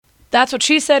That's What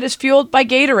She Said is fueled by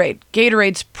Gatorade.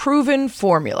 Gatorade's proven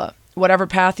formula. Whatever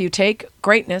path you take,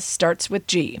 greatness starts with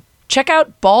G. Check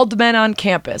out Bald Men on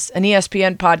Campus, an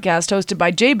ESPN podcast hosted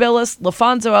by Jay Billis,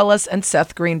 LaFonso Ellis, and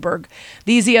Seth Greenberg.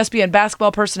 These ESPN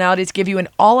basketball personalities give you an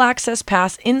all-access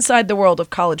pass inside the world of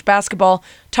college basketball,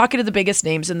 talking to the biggest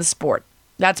names in the sport.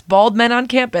 That's Bald Men on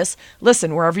Campus.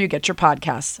 Listen wherever you get your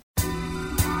podcasts.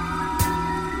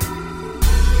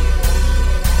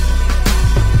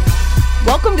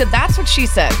 Welcome to That's What She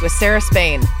Said with Sarah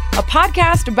Spain, a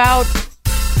podcast about,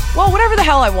 well, whatever the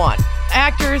hell I want.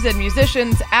 Actors and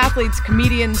musicians, athletes,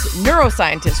 comedians,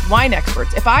 neuroscientists, wine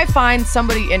experts. If I find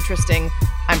somebody interesting,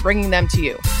 I'm bringing them to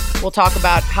you. We'll talk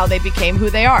about how they became who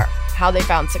they are, how they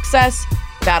found success,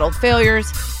 battled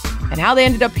failures, and how they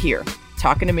ended up here,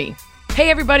 talking to me. Hey,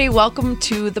 everybody. Welcome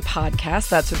to the podcast.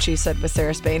 That's What She Said with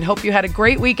Sarah Spain. Hope you had a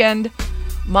great weekend.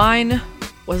 Mine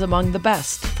was among the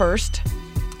best. First,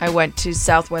 I went to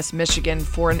Southwest Michigan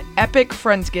for an epic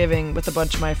Friendsgiving with a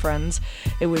bunch of my friends.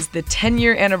 It was the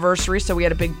 10-year anniversary, so we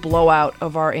had a big blowout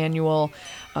of our annual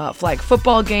flag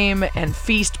football game and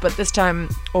feast, but this time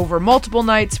over multiple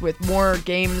nights with more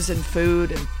games and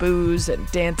food and booze and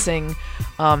dancing.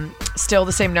 Still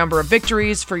the same number of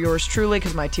victories for yours truly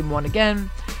because my team won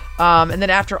again. And then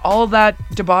after all of that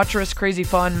debaucherous, crazy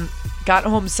fun, got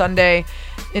home Sunday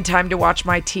in time to watch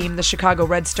my team, the Chicago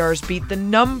Red Stars, beat the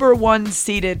number 1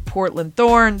 seeded Portland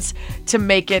Thorns to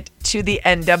make it to the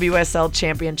NWSL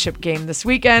Championship game this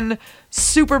weekend.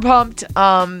 Super pumped.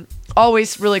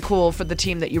 Always really cool for the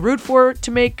team that you root for to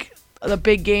make a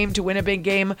big game, to win a big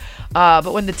game.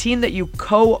 But when the team that you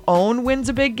co-own wins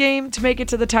a big game to make it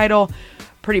to the title,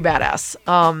 pretty badass.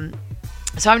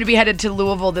 So I'm going to be headed to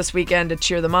Louisville this weekend to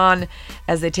cheer them on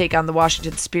as they take on the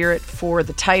Washington Spirit for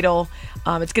the title.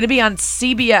 It's going to be on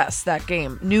CBS, that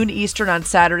game, noon Eastern on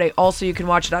Saturday. Also, you can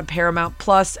watch it on Paramount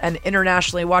Plus and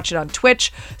internationally watch it on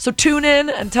Twitch. So tune in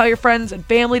and tell your friends and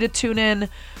family to tune in.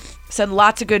 Send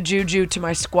lots of good juju to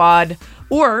my squad.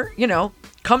 Or,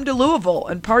 come to Louisville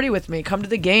and party with me. Come to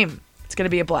the game. It's going to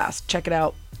be a blast. Check it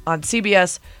out on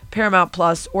CBS, Paramount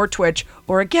Plus, or Twitch.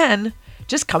 Or again,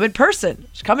 just come in person.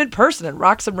 Just come in person and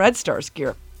rock some Red Stars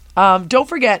gear. Don't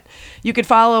forget, you can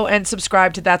follow and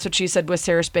subscribe to That's What She Said with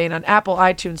Sarah Spain on Apple,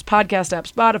 iTunes, Podcast app,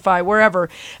 Spotify, wherever.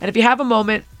 And if you have a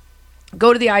moment,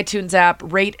 go to the iTunes app,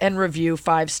 rate and review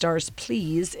 5 stars,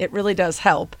 please. It really does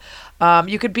help.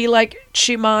 You could be like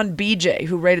Shimon BJ,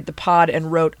 who rated the pod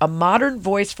and wrote, "A modern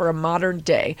voice for a modern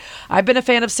day. I've been a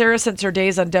fan of Sarah since her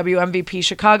days on WMVP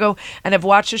Chicago and have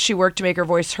watched as she worked to make her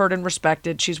voice heard and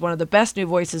respected. She's one of the best new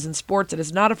voices in sports and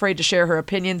is not afraid to share her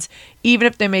opinions, even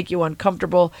if they make you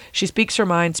uncomfortable. She speaks her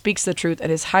mind, speaks the truth,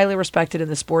 and is highly respected in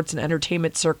the sports and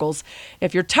entertainment circles.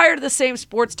 If you're tired of the same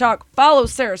sports talk, follow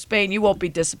Sarah Spain. You won't be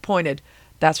disappointed."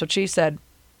 That's what she said.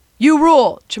 You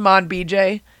rule, Shimon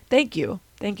BJ. Thank you.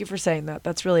 Thank you for saying that.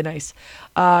 That's really nice.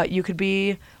 You could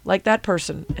be like that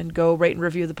person and go rate and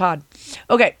review the pod.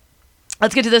 Okay,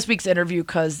 let's get to this week's interview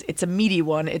because it's a meaty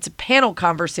one. It's a panel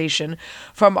conversation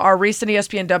from our recent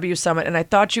ESPNW Summit, and I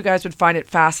thought you guys would find it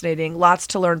fascinating. Lots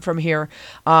to learn from here.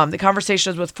 The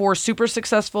conversation is with 4 super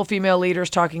successful female leaders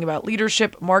talking about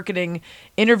leadership, marketing,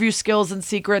 interview skills and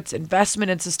secrets, investment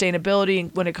and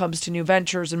sustainability when it comes to new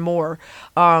ventures and more.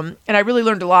 And I really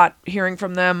learned a lot hearing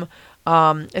from them.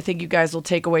 I think you guys will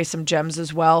take away some gems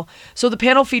as well. So the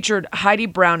panel featured Heidi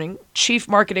Browning, Chief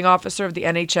Marketing Officer of the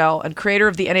NHL and creator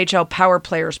of the NHL Power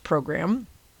Players program.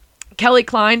 Kelly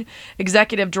Klein,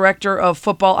 Executive Director of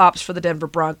Football Ops for the Denver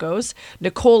Broncos.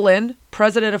 Nicole Lynn,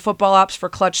 President of Football Ops for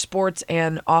Clutch Sports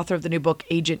and author of the new book,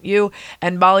 Agent U.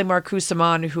 And Molly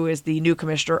Marcoux-Samaan, who is the new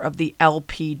commissioner of the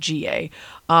LPGA.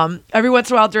 Every once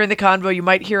in a while during the convo, you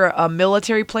might hear a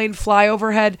military plane fly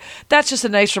overhead. That's just a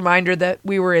nice reminder that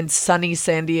we were in sunny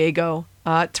San Diego,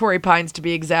 Torrey Pines to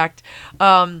be exact.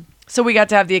 So we got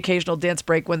to have the occasional dance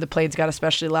break when the planes got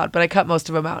especially loud, but I cut most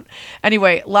of them out.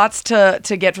 Anyway, lots to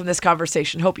get from this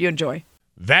conversation. Hope you enjoy.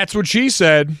 That's what she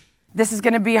said. This is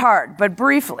going to be hard, but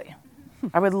briefly,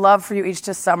 I would love for you each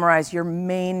to summarize your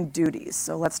main duties.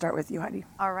 So let's start with you, Heidi.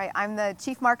 All right. I'm the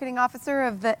Chief Marketing Officer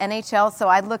of the NHL, so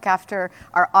I look after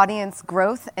our audience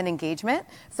growth and engagement.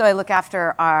 So I look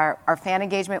after our fan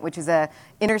engagement, which is a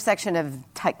intersection of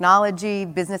technology,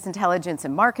 business intelligence,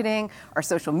 and marketing, our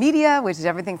social media, which is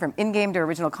everything from in-game to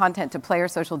original content to player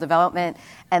social development,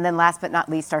 and then last but not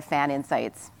least, our fan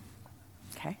insights.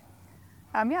 Okay.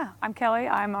 I'm Kelly.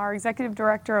 I'm our Executive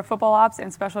Director of Football Ops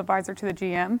and Special Advisor to the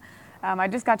GM. I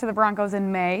just got to the Broncos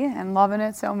in May and loving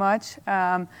it so much.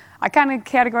 I kind of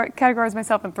categorize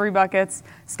myself in 3 buckets.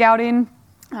 Scouting,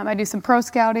 I do some pro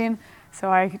scouting, So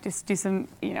I just do some,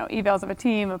 evals of a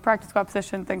team, a practice squad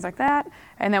position, things like that.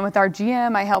 And then with our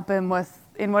GM, I help him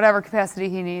in whatever capacity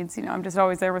he needs. I'm just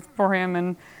always there for him,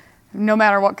 and no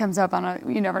matter what comes up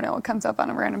you never know what comes up on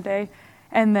a random day.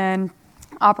 And then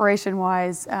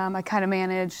operation-wise, I kind of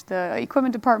manage the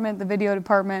equipment department, the video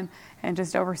department, and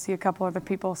just oversee a couple other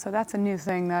people. So that's a new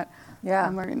thing that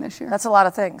I'm learning this year. That's a lot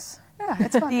of things. Yeah,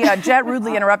 it's fun. Jet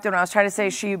rudely interrupted when I was trying to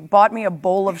say she bought me a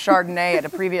bowl of Chardonnay at a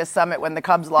previous summit when the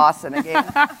Cubs lost in a game.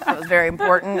 That was very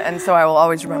important, and so I will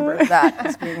always remember that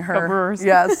as being her. The Brewers.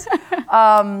 Yes.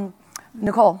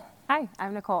 Nicole. Hi,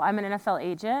 I'm Nicole. I'm an NFL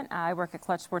agent. I work at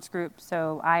Clutch Sports Group,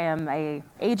 so I am an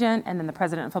agent and then the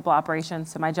president of football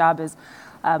operations. So my job is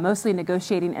mostly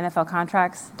negotiating NFL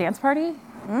contracts. Dance party?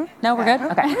 No, we're good?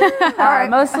 Okay.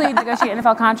 Mostly negotiating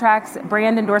NFL contracts,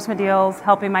 brand endorsement deals,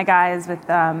 helping my guys with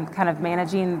kind of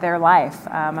managing their life.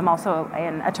 I'm also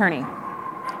an attorney.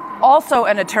 Also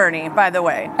an attorney, by the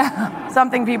way.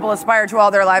 Something people aspire to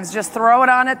all their lives. Just throw it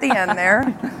on at the end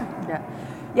there.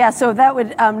 Yeah, so that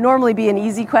would normally be an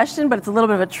easy question, but it's a little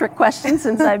bit of a trick question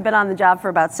since I've been on the job for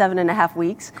about 7.5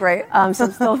 weeks. Great. So I'm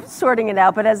still sorting it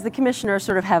out. But as the commissioner,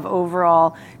 sort of have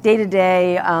overall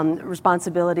day-to-day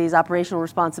responsibilities, operational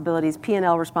responsibilities,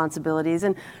 P&L responsibilities,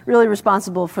 and really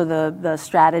responsible for the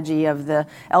strategy of the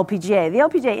LPGA. The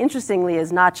LPGA, interestingly,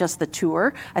 is not just the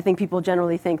tour. I think people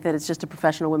generally think that it's just a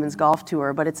professional women's golf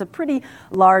tour, but it's a pretty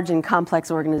large and complex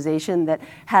organization that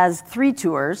has 3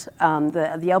 tours,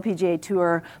 the LPGA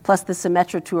Tour, plus the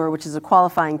Symetra Tour, which is a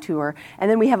qualifying tour. And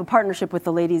then we have a partnership with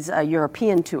the Ladies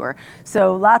European Tour.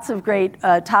 So lots of great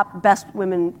top best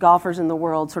women golfers in the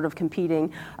world sort of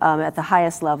competing at the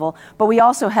highest level. But we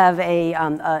also have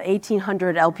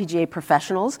 1,800 LPGA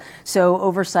professionals, so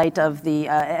oversight of the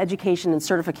education and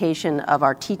certification of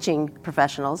our teaching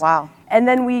professionals. Wow. And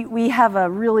then we have a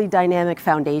really dynamic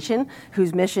foundation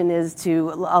whose mission is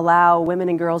to allow women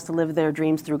and girls to live their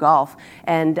dreams through golf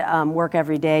and work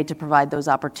every day to provide those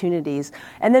opportunities.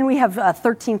 And then we have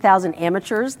 13,000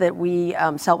 amateurs that we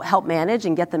help manage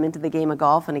and get them into the game of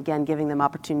golf, and again, giving them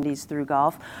opportunities through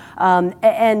golf. And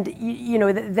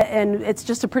it's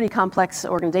just a pretty complex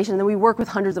organization. And then we work with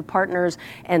hundreds of partners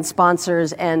and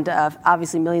sponsors and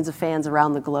obviously millions of fans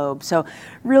around the globe. So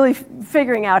really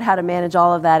figuring out how to manage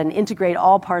all of that and integrate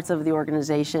all parts of the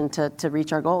organization to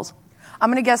reach our goals. I'm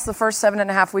going to guess the first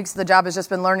 7.5 weeks of the job has just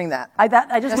been learning that. I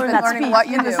just learned that learning speech. what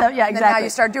you do, Yeah, exactly. and then how you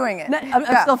start doing it. I'm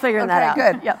still figuring that out.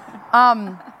 Okay, good. Yep.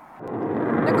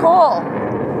 Nicole.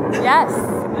 Yes.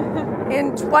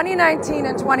 In 2019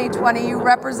 and 2020, you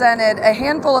represented a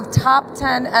handful of top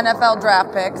 10 NFL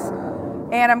draft picks.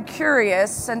 And I'm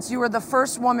curious, since you were the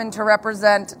first woman to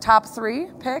represent top 3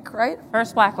 pick, right?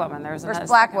 First black woman. There was First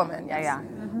black woman. Yeah.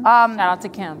 Mm-hmm. Shout out to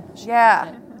Kim.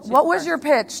 What was your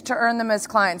pitch to earn them as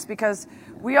clients? Because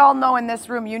we all know in this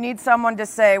room, you need someone to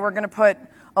say, we're going to put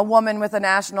a woman with a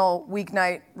national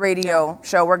weeknight radio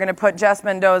show. We're going to put Jess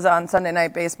Mendoza on Sunday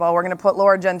Night Baseball. We're going to put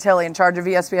Laura Gentile in charge of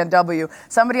ESPNW.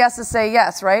 Somebody has to say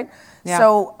yes, right? Yeah.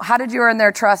 So how did you earn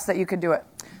their trust that you could do it?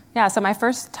 Yeah, so my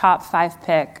first top 5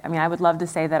 pick, I would love to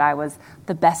say that I was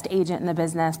the best agent in the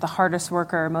business, the hardest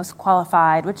worker, most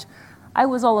qualified, which I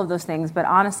was all of those things. But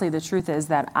honestly, the truth is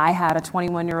that I had a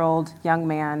 21-year-old young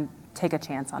man take a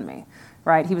chance on me,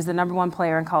 right? He was the number 1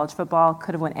 player in college football,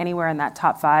 could have went anywhere in that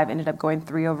top 5, ended up going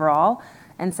 3 overall,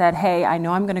 and said, hey, I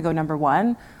know I'm going to go number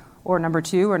 1 or number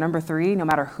 2 or number 3, no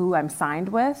matter who I'm signed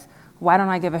with. Why don't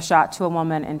I give a shot to a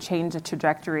woman and change the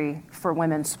trajectory for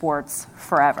women's sports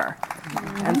forever?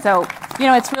 Mm-hmm. And so,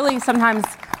 it's really sometimes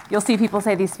you'll see people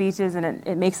say these speeches and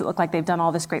it makes it look like they've done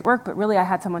all this great work, but really I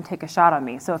had someone take a shot on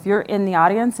me. So if you're in the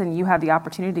audience and you have the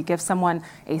opportunity to give someone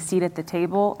a seat at the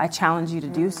table, I challenge you to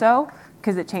do so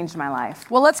because it changed my life.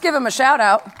 Well, let's give him a shout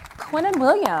out. Quinnen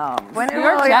Williams. Quinnen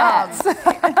Williams.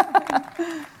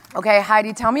 Okay,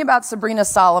 Heidi, tell me about Sabrina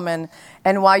Solomon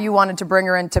and why you wanted to bring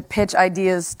her in to pitch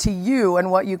ideas to you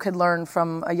and what you could learn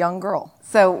from a young girl.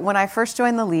 So when I first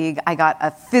joined the league, I got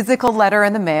a physical letter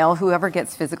in the mail, whoever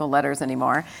gets physical letters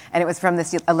anymore, and it was from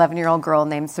this 11-year-old girl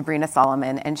named Sabrina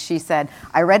Solomon, and she said,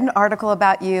 I read an article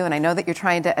about you, and I know that you're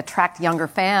trying to attract younger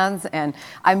fans, and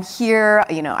I'm here,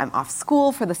 I'm off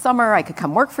school for the summer, I could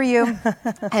come work for you,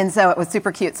 and so it was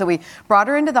super cute. So we brought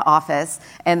her into the office,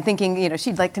 and thinking,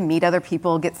 she'd like to meet other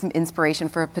people, get some inspiration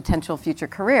for a potential future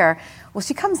career. Well,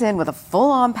 she comes in with a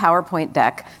full-on PowerPoint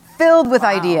deck, filled with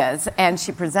ideas, and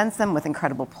she presents them with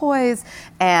incredible poise,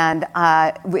 and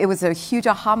it was a huge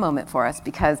aha moment for us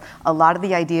because a lot of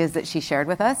the ideas that she shared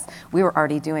with us, we were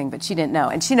already doing, but she didn't know.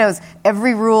 And she knows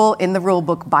every rule in the rule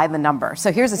book by the number.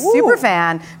 So here's a super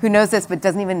fan who knows this but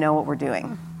doesn't even know what we're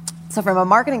doing. So from a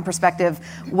marketing perspective,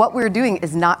 what we're doing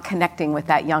is not connecting with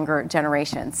that younger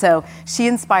generation. So she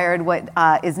inspired what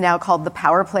is now called the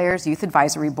Power Players Youth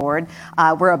Advisory Board.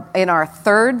 We're in our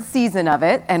 3rd season of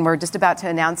it, and we're just about to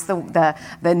announce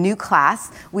the new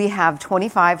class. We have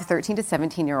 25 13 to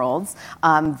 17-year-olds.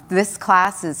 This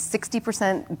class is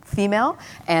 60% female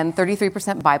and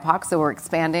 33% BIPOC, so we're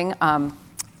expanding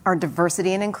our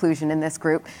diversity and inclusion in this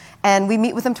group. And we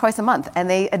meet with them twice a month, and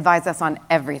they advise us on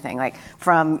everything, like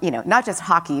from, not just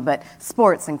hockey, but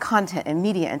sports and content and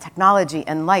media and technology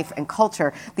and life and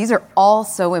culture. These are all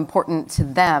so important to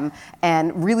them,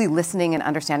 and really listening and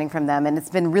understanding from them. And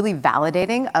it's been really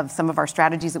validating of some of our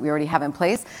strategies that we already have in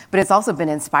place, but it's also been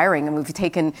inspiring. And we've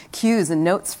taken cues and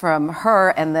notes from her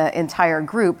and the entire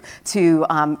group to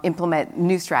implement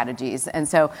new strategies. And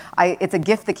so it's a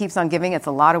gift that keeps on giving. It's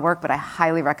a lot of work, but I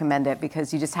highly recommend it,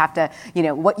 because you just have to,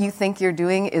 what you think you're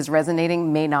doing is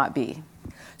resonating may not be.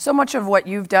 So much of what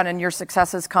you've done and your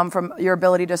successes come from your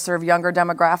ability to serve younger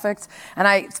demographics. And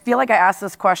I feel like I ask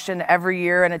this question every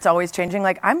year, and it's always changing.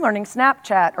 Like, I'm learning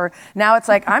Snapchat, or now it's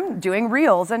like I'm doing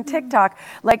Reels and TikTok.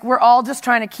 Like, we're all just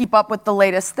trying to keep up with the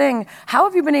latest thing. How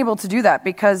have you been able to do that?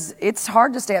 Because it's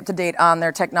hard to stay up to date on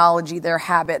their technology, their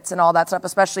habits, and all that stuff,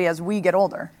 especially as we get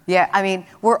older. Yeah, I mean,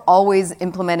 we're always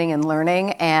implementing and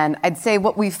learning. And I'd say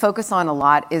what we focus on a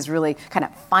lot is really kind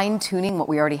of fine-tuning what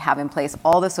we already have in place,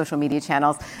 all the social media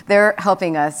channels. They're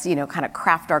helping us, kind of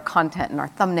craft our content and our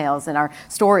thumbnails and our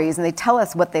stories, and they tell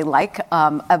us what they like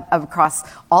across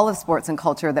all of sports and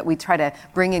culture, that we try to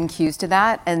bring in cues to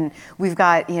that. And we've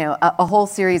got, a whole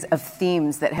series of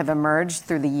themes that have emerged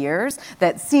through the years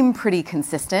that seem pretty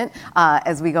consistent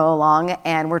as we go along,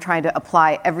 and we're trying to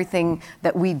apply everything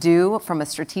that we do from a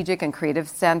strategic and creative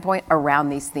standpoint around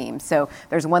these themes. So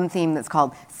there's one theme that's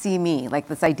called See Me, like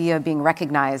this idea of being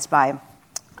recognized by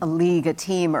a league, a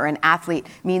team, or an athlete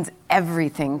means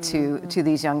everything to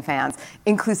these young fans.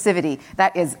 Inclusivity,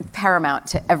 that is paramount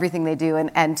to everything they do.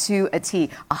 And to a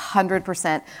T,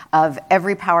 100% of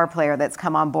every power player that's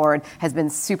come on board has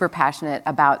been super passionate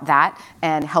about that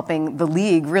and helping the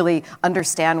league really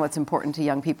understand what's important to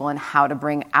young people and how to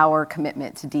bring our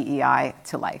commitment to DEI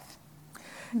to life.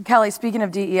 Kelly, speaking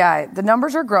of DEI, the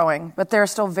numbers are growing, but there are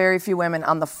still very few women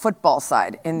on the football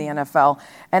side in the NFL.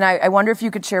 And I wonder if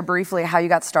you could share briefly how you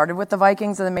got started with the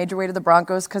Vikings and then made your way to the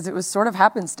Broncos, because it was sort of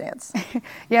happenstance.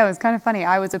 Yeah, it was kind of funny.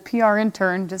 I was a PR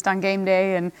intern just on game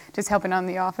day and just helping on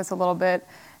the office a little bit.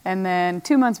 And then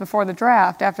 2 months before the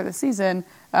draft, after the season,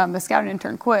 the scouting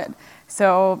intern quit.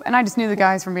 And I just knew the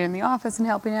guys from being in the office and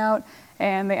helping out.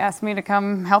 And they asked me to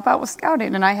come help out with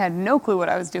scouting, and I had no clue what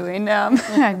I was doing.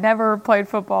 I'd never played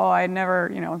football. I'd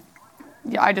never,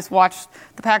 I just watched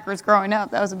the Packers growing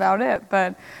up. That was about it.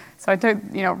 But so I took,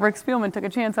 Rick Spielman took a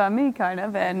chance on me kind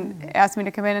of and asked me to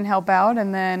come in and help out.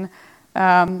 And then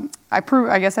I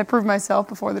proved myself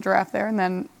before the draft there, and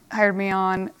then hired me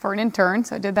on for an intern.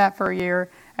 So I did that for a year.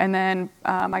 And then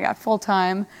I got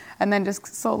full-time, and then just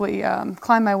slowly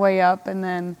climbed my way up. And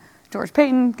then George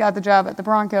Payton got the job at the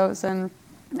Broncos, and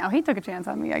now he took a chance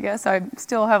on me, I guess. I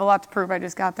still have a lot to prove. I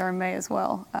just got there in May as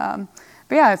well. But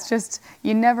yeah, it's just,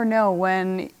 you never know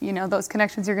when, those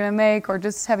connections you're going to make, or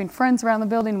just having friends around the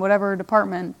building, whatever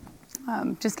department,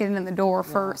 just getting in the door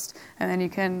first, and then you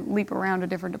can leap around to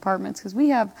different departments. Because we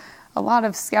have a lot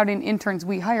of scouting interns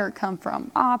we hire come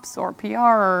from ops or PR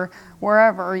or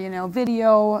wherever,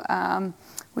 video.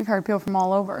 We've hired people from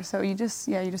all over, so you just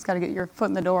got to get your foot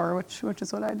in the door, which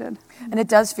is what I did. And it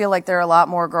does feel like there are a lot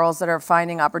more girls that are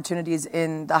finding opportunities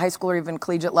in the high school or even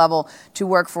collegiate level to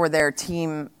work for their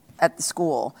team at the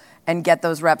school and get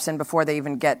those reps in before they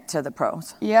even get to the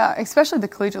pros. Yeah, especially the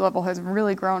collegiate level has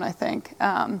really grown, I think.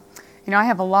 I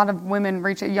have a lot of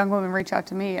young women reach out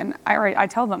to me, and I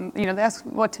tell them, they ask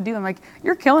what to do. I'm like,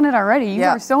 you're killing it already. You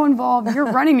are so involved. You're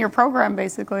running your program,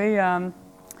 basically.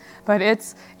 But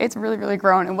it's really, really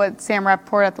grown. And what Sam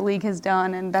Rappaport at the league has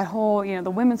done, and that whole, the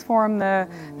women's forum the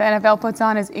NFL puts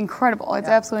on is incredible. It's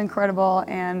absolutely incredible.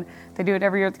 And they do it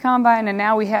every year at the Combine. And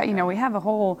now we have a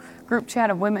whole group chat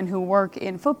of women who work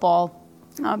in football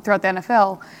throughout the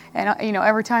NFL. And,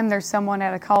 every time there's someone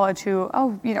at a college who,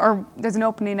 or there's an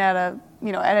opening at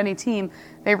at any team,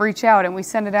 they reach out and we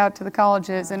send it out to the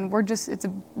colleges, and it's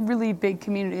a really big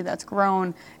community that's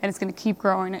grown, and it's going to keep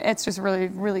growing. It's just really,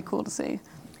 really cool to see.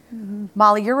 Mm-hmm.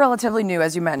 Molly, you're relatively new,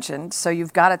 as you mentioned, so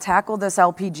you've got to tackle this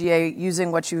LPGA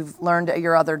using what you've learned at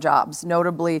your other jobs,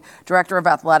 notably Director of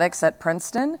Athletics at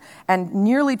Princeton and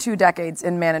nearly 2 decades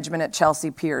in management at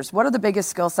Chelsea Piers. What are the biggest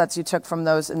skill sets you took from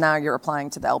those and now you're applying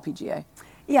to the LPGA?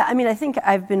 Yeah, I mean, I think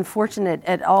I've been fortunate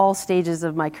at all stages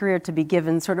of my career to be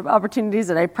given sort of opportunities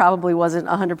that I probably wasn't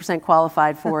 100%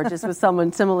 qualified for, just with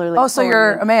someone similarly. Oh, so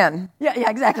you're a man. Yeah,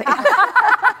 exactly.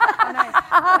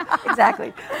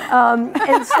 Exactly.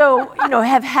 And so,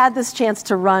 have had this chance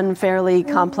to run fairly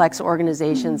complex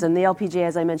organizations. And the LPGA,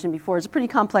 as I mentioned before, is a pretty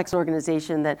complex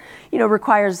organization that,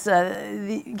 requires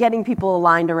getting people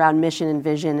aligned around mission and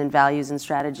vision and values and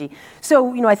strategy.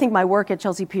 So, I think my work at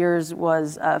Chelsea Piers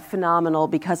was phenomenal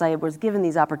because I was given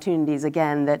these opportunities,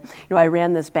 again, that, I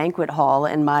ran this banquet hall,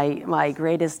 and my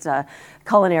greatest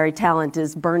culinary talent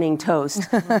is burning toast.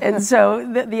 And so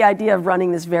the idea of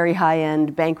running this very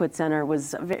high-end banquet center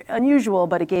was unusual,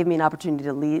 but it gave me an opportunity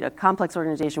to lead a complex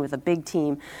organization with a big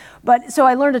team. But so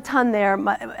I learned a ton there.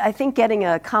 I think getting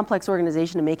a complex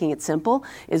organization and making it simple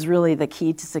is really the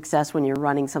key to success when you're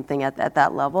running something at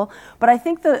that level. But I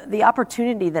think the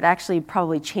opportunity that actually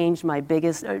probably changed my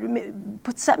biggest,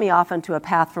 set me off onto a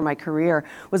path for my career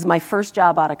was my first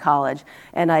job out of college.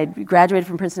 And I graduated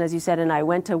from Princeton, as you said, and I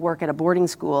went to work at a boarding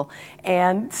school.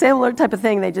 And similar type of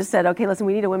thing, they just said, okay, listen,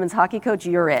 we need a women's hockey coach,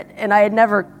 you're it. And I had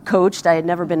never coached, I had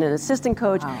never been an assistant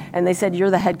coach, and they said, you're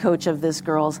the head coach of this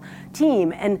girls'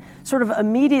 team. And sort of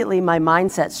immediately my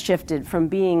mindset shifted from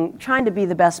trying to be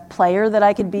the best player that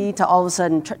I could be to all of a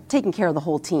sudden taking care of the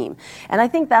whole team. And I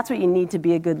think that's what you need to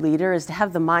be a good leader, is to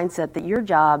have the mindset that your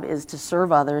job is to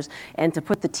serve others and to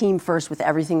put the team first with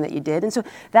everything that you did. And so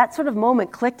that sort of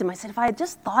moment clicked, and I said, if I had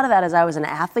just thought of that as I was an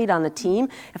athlete on the team,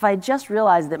 if I had just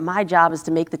realized that my job is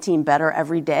to make the team better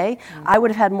every day, I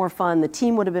would have had more fun, the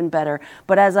team would have been better.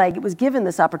 But as I was given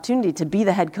this opportunity to be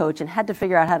the head coach and had to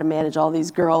figure out how to manage all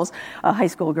these girls, high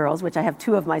school girls, which I have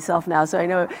 2 of myself now, so I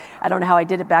don't know how I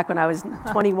did it back when I was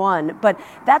 21, but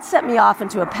that set me off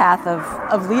into a path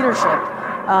of leadership.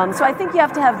 So I think you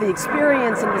have to have the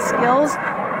experience and the skills,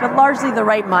 but largely the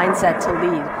right mindset to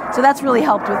lead. So that's really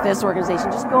helped with this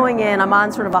organization. Just going in, I'm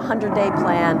on sort of a 100-day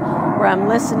plan where I'm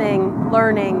listening,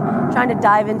 learning, trying to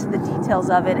dive into the details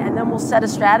of it, and then we'll set a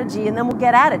strategy, and then we'll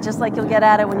get at it, just like you'll get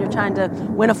at it when you're trying to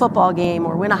win a football game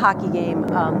or win a hockey game.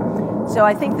 So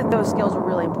I think that those skills are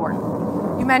really important.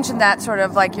 You mentioned that sort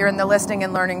of like you're in the listening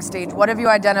and learning stage. What have you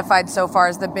identified so far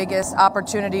as the biggest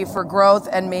opportunity for growth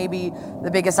and maybe the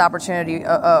biggest opportunity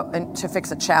to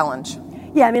fix a challenge?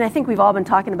 Yeah, I mean, I think we've all been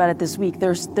talking about it this week.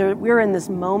 We're in this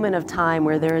moment of time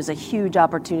where there is a huge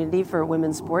opportunity for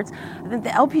women's sports. I think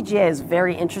the LPGA is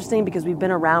very interesting because we've been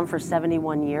around for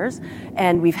 71 years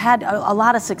and we've had a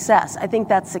lot of success. I think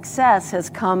that success has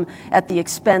come at the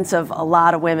expense of a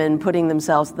lot of women putting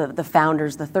themselves, the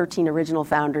founders, the 13 original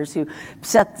founders who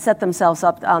set themselves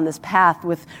up on this path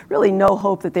with really no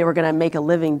hope that they were going to make a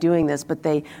living doing this, but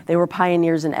they were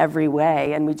pioneers in every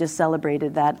way. And we just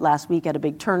celebrated that last week at a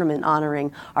big tournament honoring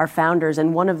our founders,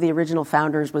 and one of the original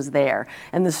founders was there.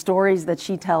 And the stories that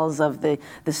she tells of the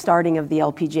starting of the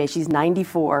LPGA, she's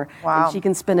 94, and she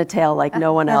can spin a tale like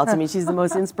no one else. I mean, she's the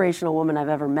most inspirational woman I've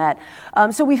ever met.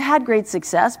 So we've had great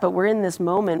success, but we're in this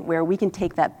moment where we can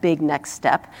take that big next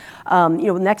step.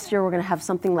 Next year we're going to have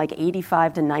something like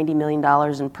 $85 to $90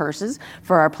 million in purses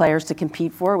for our players to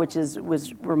compete for, which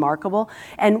was remarkable.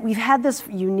 And we've had this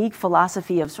unique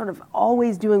philosophy of sort of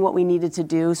always doing what we needed to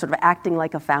do, sort of acting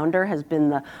like a founder has been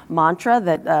the mantra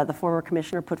that the former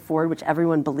commissioner put forward, which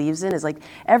everyone believes in, is like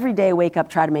every day wake up,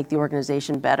 try to make the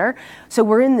organization better. So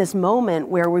we're in this moment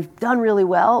where we've done really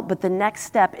well, but the next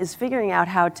step is figuring out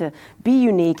how to be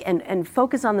unique and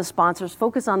focus on the sponsors,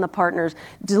 focus on the partners,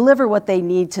 deliver what they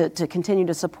need to continue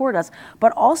to support us,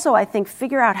 but also I think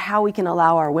figure out how we can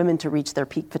allow our women to reach their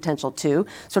peak potential too,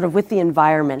 sort of with the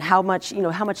environment, how much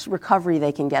recovery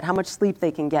they can get, how much sleep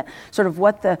they can get, sort of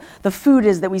what the food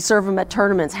is that we serve them at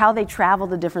tournaments, how they travel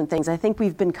to different things. I think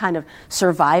we've been kind of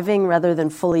surviving rather than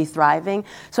fully thriving.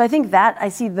 So I think that I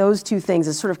see those two things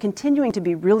as sort of continuing to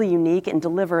be really unique and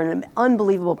deliver an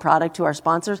unbelievable product to our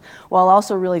sponsors while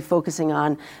also really focusing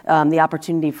on the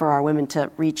opportunity for our women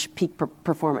to reach peak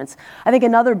performance. I think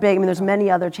another there's many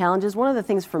other challenges. One of the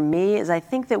things for me is I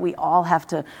think that we all have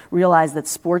to realize that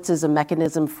sports is a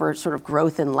mechanism for sort of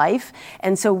growth in life.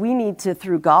 And so we need to,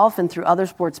 through golf and through other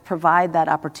sports, provide that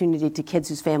opportunity to kids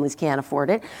whose families can't afford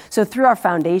it. So through our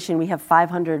foundation, we have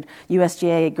 500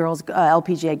 USGA girls,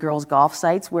 LPGA girls golf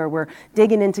sites where we're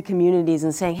digging into communities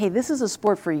and saying, hey, this is a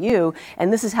sport for you,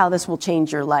 and this is how this will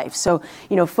change your life. So,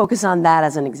 focus on that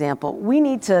as an example. We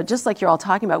need to, just like you're all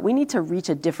talking about, we need to reach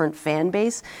a different fan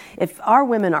base. If our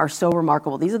women are so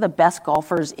remarkable, these are the best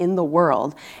golfers in the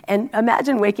world, and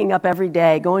imagine waking up every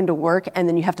day, going to work, and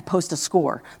then you have to post a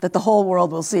score that the whole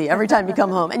world will see every time you come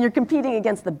home, and you're competing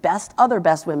against the other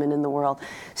best women in the world.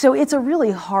 So it's a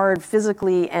really hard hard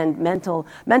physically and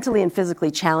mentally and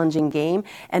physically challenging game.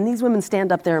 And these women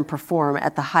stand up there and perform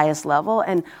at the highest level.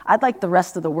 And I'd like the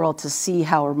rest of the world to see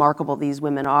how remarkable these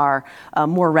women are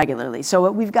more regularly.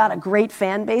 So we've got a great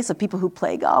fan base of people who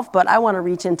play golf, but I want to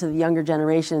reach into the younger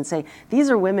generation and say, these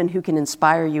are women who can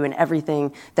inspire you in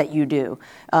everything that you do.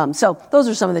 So those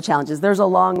are some of the challenges. There's a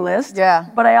long list,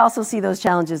 but I also see those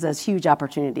challenges as huge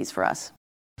opportunities for us.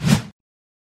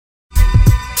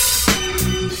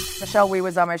 Michelle Wie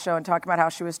was on my show and talked about how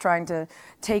she was trying to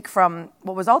take from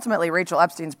what was ultimately Rachel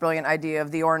Epstein's brilliant idea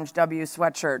of the orange W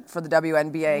sweatshirt for the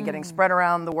WNBA, getting spread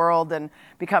around the world and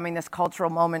becoming this cultural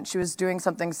moment. She was doing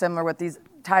something similar with these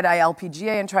tie-dye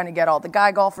LPGA and trying to get all the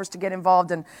guy golfers to get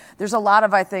involved. And there's a lot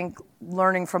of, I think,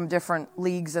 learning from different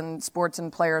leagues and sports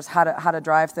and players how to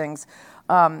drive things.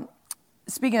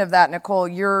 Speaking of that, Nicole,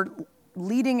 you're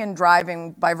leading and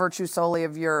driving by virtue solely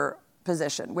of your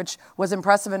position, which was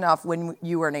impressive enough when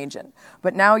you were an agent.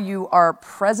 But now you are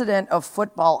president of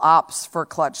football ops for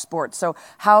Clutch Sports. So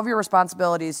how have your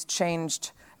responsibilities changed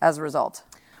as a result?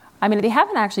 I mean, they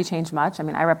haven't actually changed much. I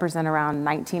mean, I represent around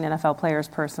 19 NFL players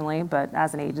personally, but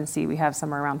as an agency, we have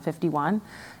somewhere around 51.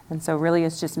 And so really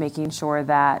it's just making sure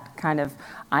that kind of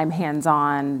I'm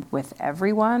hands-on with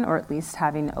everyone, or at least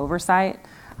having oversight.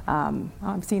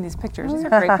 I'm seeing these pictures. These are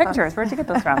great pictures. Where'd you get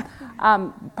those from?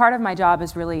 Part of my job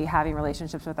is really having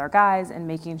relationships with our guys and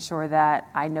making sure that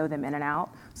I know them in and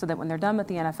out so that when they're done with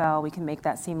the NFL, we can make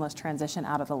that seamless transition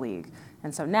out of the league.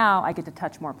 And so now I get to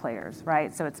touch more players,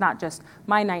 right? So it's not just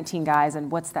my 19 guys and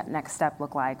what's that next step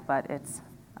look like, but it's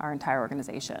our entire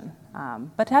organization.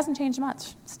 But it hasn't changed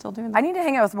much. Still doing that. I need to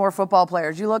hang out with more football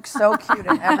players. You look so cute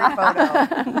in every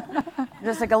photo.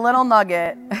 Just like a little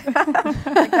nugget.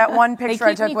 Like that one picture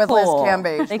I took with cool. Liz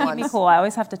Cambage. They keep me cool. I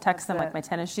always have to text them like my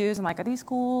tennis shoes. I'm like, are these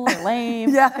cool or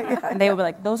lame? And they will be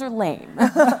like, those are lame.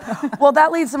 Well,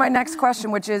 that leads to my next question,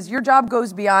 which is your job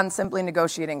goes beyond simply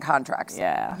negotiating contracts.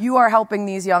 Yeah. You are helping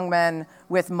these young men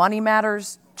with money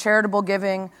matters, charitable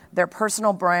giving, their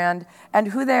personal brand, and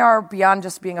who they are beyond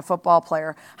just being a football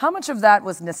player. How much of that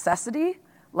was necessity?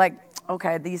 Like,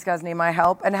 okay, these guys need my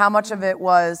help. And how much of it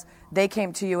was they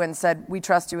came to you and said, we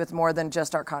trust you with more than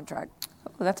just our contract?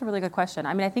 Oh, that's a really good question.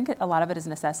 I mean, I think a lot of it is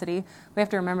necessity. We have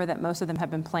to remember that most of them have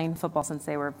been playing football since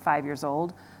they were 5 years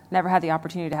old, never had the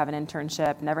opportunity to have an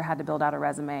internship, never had to build out a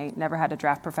resume, never had to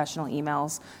draft professional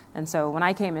emails. And so when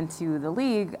I came into the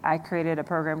league, I created a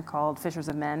program called Fishers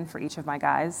of Men for each of my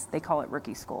guys. They call it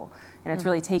Rookie School. And it's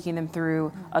really taking them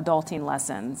through adulting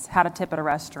lessons, how to tip at a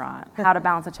restaurant, how to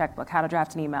balance a checkbook, how to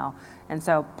draft an email. And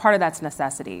so part of that's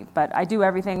necessity. But I do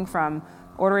everything from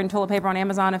ordering toilet paper on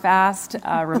Amazon if asked,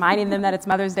 reminding them that it's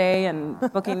Mother's Day and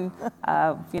booking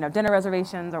dinner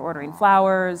reservations or ordering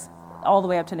flowers, all the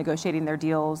way up to negotiating their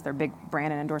deals, their big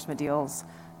brand and endorsement deals.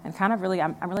 And kind of really,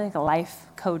 I'm really like a life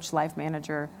coach, life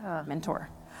manager, mentor.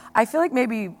 I feel like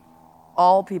maybe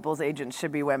all people's agents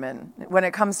should be women when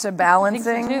it comes to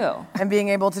balancing and being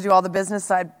able to do all the business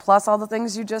side plus all the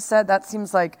things you just said. That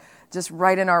seems like just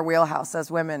right in our wheelhouse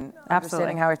as women,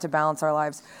 understanding how we have to balance our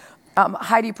lives.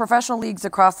 Heidi, professional leagues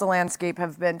across the landscape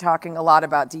have been talking a lot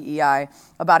about DEI,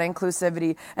 about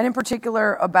inclusivity, and in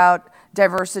particular about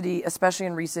diversity, especially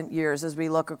in recent years as we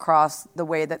look across the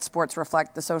way that sports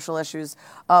reflect the social issues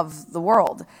of the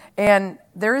world. And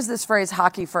there is this phrase,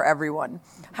 hockey for everyone.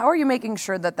 How are you making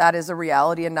sure that that is a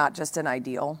reality and not just an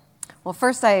ideal? Well,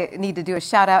 first I need to do a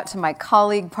shout out to my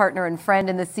colleague, partner, and friend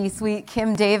in the C-suite,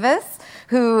 Kim Davis,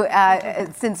 who,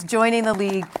 since joining the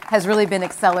league, has really been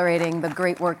accelerating the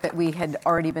great work that we had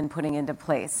already been putting into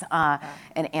place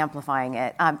and amplifying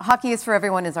it. Hockey is for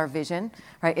everyone is our vision,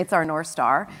 right? It's our North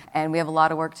Star, and we have a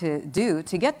lot of work to do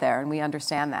to get there, and we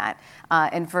understand that.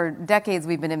 And for decades,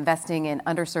 we've been investing in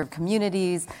underserved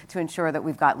communities to ensure that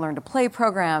we've got learn-to-play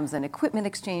programs and equipment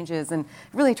exchanges and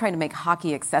really trying to make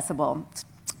hockey accessible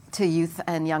to youth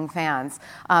and young fans.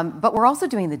 But we're also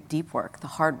doing the deep work, the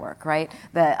hard work, right?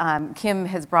 That Kim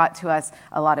has brought to us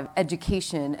a lot of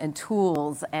education and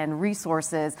tools and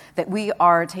resources that we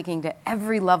are taking to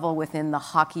every level within the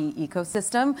hockey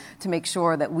ecosystem to make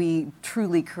sure that we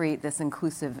truly create this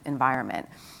inclusive environment.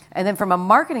 And then from a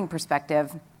marketing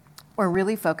perspective, we're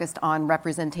really focused on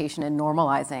representation and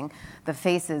normalizing the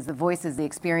faces, the voices, the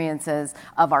experiences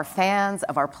of our fans,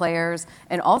 of our players,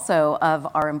 and also of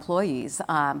our employees.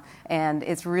 And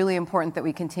it's really important that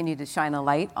we continue to shine a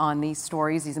light on these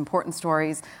stories, these important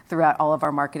stories, throughout all of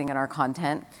our marketing and our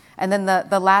content. And then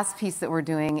the last piece that we're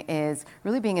doing is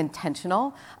really being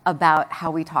intentional about how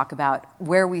we talk about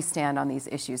where we stand on these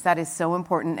issues. That is so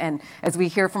important. And as we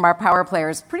hear from our power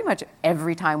players, pretty much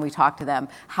every time we talk to them,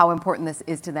 how important this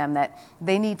is to them, that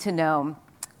they need to know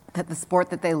that the sport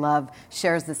that they love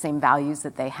shares the same values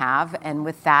that they have. And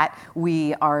with that,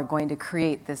 we are going to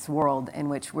create this world in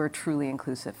which we're truly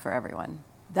inclusive for everyone.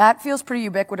 That feels pretty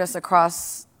ubiquitous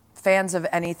across fans of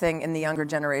anything in the younger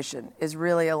generation, is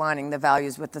really aligning the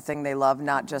values with the thing they love,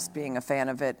 not just being a fan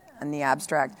of it in the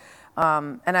abstract.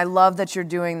 And I love that you're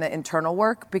doing the internal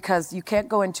work, because you can't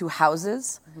go into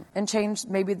houses and change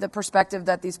maybe the perspective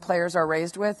that these players are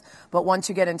raised with. But once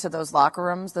you get into those locker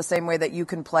rooms, the same way that You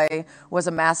Can Play was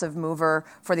a massive mover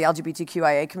for the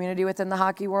LGBTQIA community within the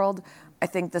hockey world, I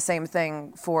think the same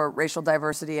thing for racial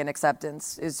diversity and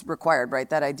acceptance is required, right?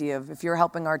 That idea of, if you're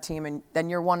helping our team, and then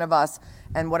you're one of us,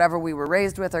 and whatever we were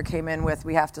raised with or came in with,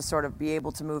 we have to sort of be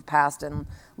able to move past and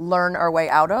learn our way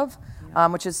out of,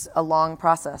 which is a long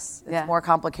process. It's more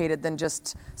complicated than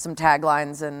just some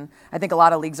taglines, and I think a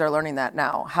lot of leagues are learning that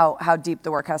now, how deep the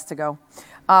work has to go.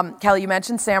 Kelly, you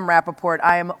mentioned Sam Rappaport.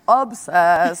 I am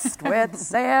obsessed with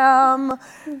Sam.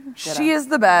 She is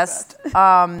the best.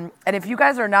 And if you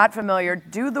guys are not familiar,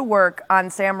 do the work on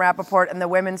Sam Rappaport and the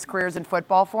Women's Careers in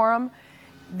Football Forum.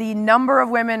 The number of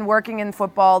women working in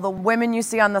football, the women you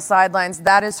see on the sidelines,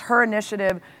 that is her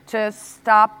initiative to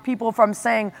stop people from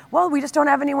saying, well, we just don't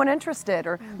have anyone interested,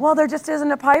 or, well, there just isn't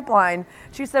a pipeline.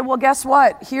 She said, well, guess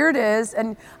what? Here it is,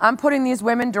 and I'm putting these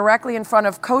women directly in front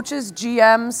of coaches,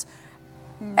 GMs,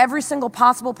 every single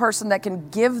possible person that can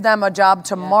give them a job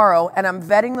tomorrow, and I'm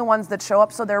vetting the ones that show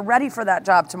up so they're ready for that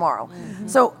job tomorrow.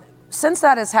 So since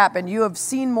that has happened, you have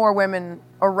seen more women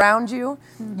around you.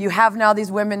 You have now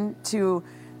these women to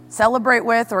celebrate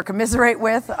with or commiserate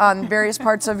with on various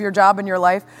parts of your job and your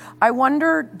life. I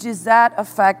wonder, does that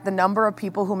affect the number of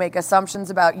people who make assumptions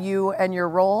about you and your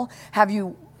role? Have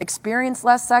you experienced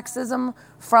less sexism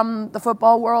from the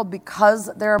football world because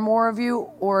there are more of you,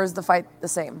 or is the fight the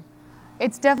same?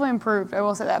 It's definitely improved, I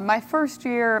will say that. My first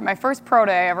pro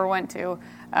day I ever went to,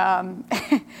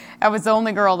 I was the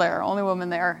only girl there, only woman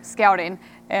there, scouting.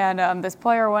 And this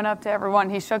player went up to everyone.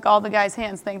 He shook all the guys'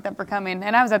 hands, thanked them for coming.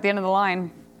 And I was at the end of the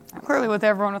line, clearly with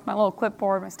everyone with my little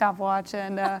clipboard, my stopwatch.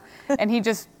 And he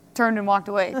just turned and walked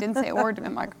away. Didn't say a word to me.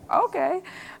 I'm like, okay.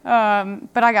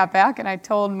 But I got back and I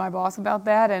told my boss about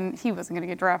that, and he wasn't going to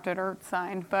get drafted or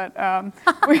signed. But no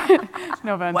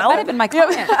offense. Well, might have been my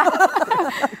client.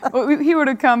 He would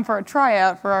have come for a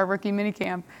tryout for our rookie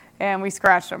minicamp, and we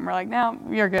scratched him. We're like, no,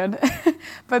 you're good.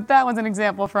 But that was an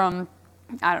example from,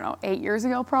 8 years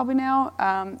ago probably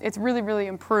now. It's really, really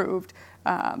improved.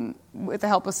 With the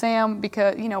help of Sam,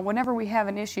 because whenever we have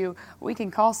an issue, we can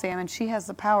call Sam and she has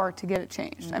the power to get it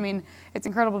changed. I mean, it's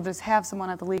incredible to just have someone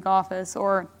at the league office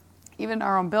or even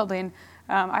our own building.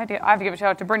 I have to give a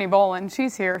shout out to Brittany Boland.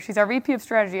 She's here. She's our VP of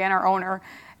strategy and our owner.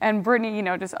 And Brittany,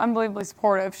 just unbelievably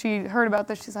supportive. She heard about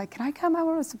this. She's like, "Can I come? I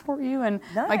want to support you." And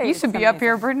nice. you should be up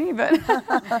here, Brittany. But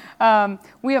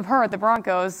we have her at the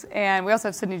Broncos, and we also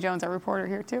have Sydney Jones, our reporter,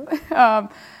 here too.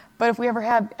 But if we ever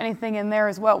have anything in there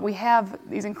as well, we have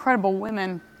these incredible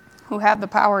women who have the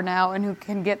power now and who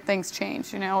can get things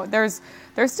changed. There's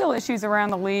still issues around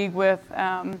the league with,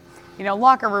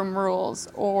 locker room rules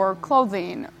or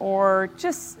clothing or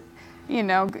just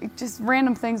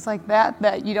random things like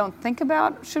that you don't think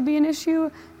about should be an issue.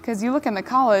 Because you look in the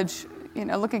college,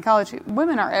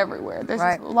 women are everywhere. There's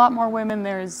just a lot more women.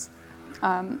 There's,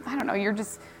 you're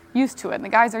just used to it. And the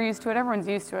guys are used to it. Everyone's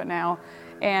used to it now.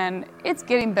 And it's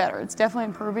getting better. It's definitely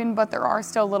improving, but there are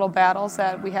still little battles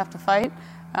that we have to fight.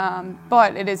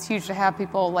 But it is huge to have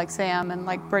people like Sam and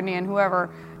like Brittany and whoever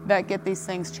that get these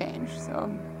things changed.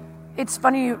 So it's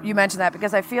funny you mentioned that,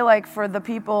 because I feel like for the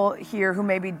people here who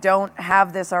maybe don't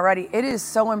have this already, it is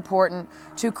so important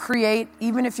to create,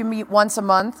 even if you meet once a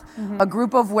month, a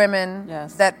group of women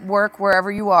that work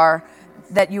wherever you are,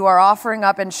 that you are offering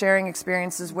up and sharing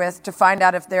experiences with, to find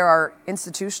out if there are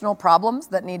institutional problems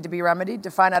that need to be remedied,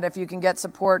 to find out if you can get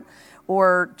support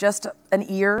or just an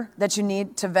ear that you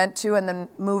need to vent to and then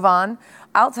move on.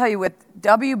 I'll tell you, with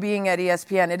W being at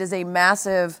ESPN, it is a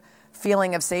massive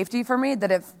feeling of safety for me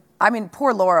that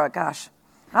poor Laura, gosh,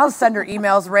 I'll send her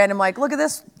emails random, like, look at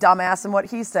this dumbass and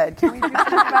what he said. Can we do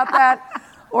something about that?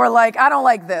 Or like, I don't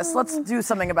like this. Let's do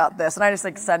something about this. And I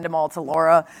just send them all to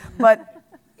Laura. But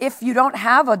if you don't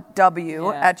have a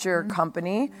W at your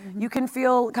company, you can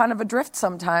feel kind of adrift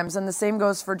sometimes. And the same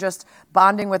goes for just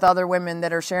bonding with other women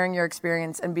that are sharing your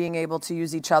experience and being able to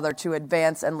use each other to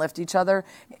advance and lift each other,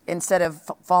 instead of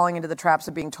falling into the traps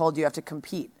of being told you have to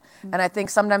compete. And I think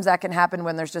sometimes that can happen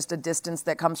when there's just a distance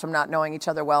that comes from not knowing each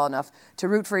other well enough to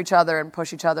root for each other and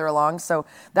push each other along. So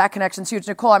that connection's huge.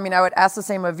 Nicole, I would ask the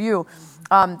same of you.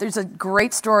 There's a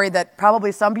great story that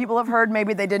probably some people have heard,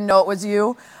 maybe they didn't know it was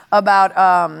you, about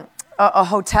a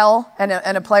hotel and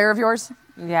a player of yours.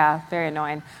 Yeah, very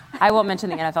annoying. I won't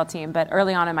mention the NFL team, but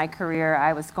early on in my career,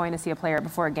 I was going to see a player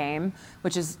before a game,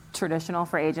 which is traditional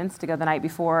for agents to go the night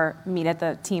before, meet at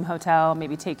the team hotel,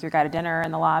 maybe take your guy to dinner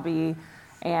in the lobby.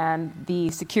 And the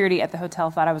security at the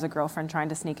hotel thought I was a girlfriend trying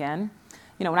to sneak in.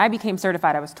 You know, when I became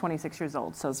certified, I was 26 years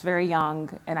old, so I was very young,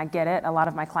 and I get it. A lot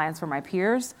of my clients were my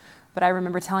peers, but I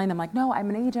remember telling them, like, no, I'm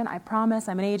an agent, I promise,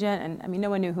 I'm an agent. And I mean, no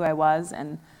one knew who I was.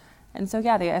 And so,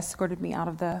 yeah, they escorted me out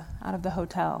of the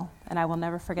hotel, and I will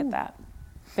never forget that.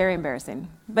 Very embarrassing.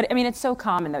 But, I mean, it's so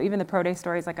common, though. Even the pro day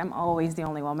stories, like, I'm always the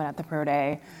only woman at the pro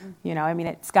day. You know, I mean,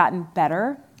 it's gotten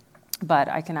better, but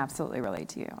I can absolutely relate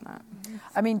to you on that.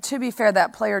 I mean, to be fair,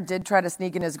 that player did try to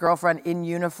sneak in his girlfriend in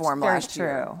uniform last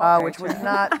year, which was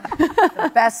not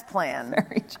the best plan.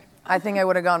 Very true. I think I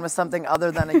would have gone with something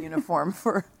other than a uniform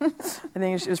I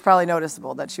think it was probably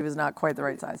noticeable that she was not quite the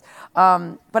right size.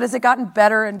 But has it gotten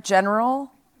better in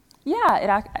general? Yeah, it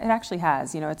actually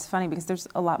has. You know, it's funny because there's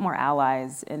a lot more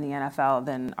allies in the NFL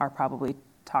than are probably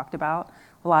talked about.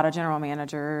 A lot of general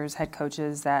managers, head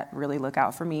coaches that really look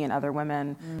out for me and other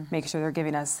women, make sure they're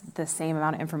giving us the same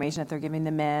amount of information that they're giving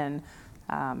the men.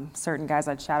 Certain guys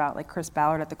I'd shout out, like Chris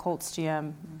Ballard at the Colts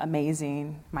GM,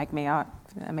 amazing. Mike Mayock,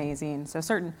 amazing. So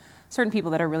certain people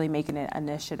that are really making an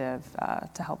initiative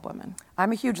to help women.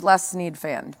 I'm a huge Les Snead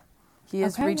fan. He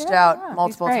has reached out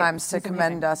multiple times to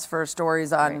commend us for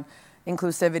stories on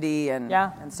inclusivity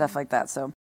and stuff like that.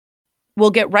 So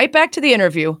We'll get right back to the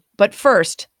interview, but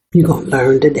first, you're going to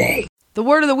learn today. The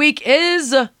word of the week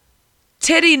is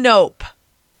titty nope.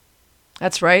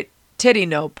 That's right, titty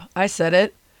nope. I said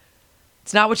it.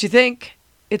 It's not what you think.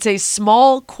 It's a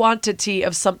small quantity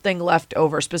of something left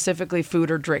over, specifically food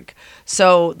or drink.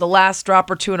 So the last drop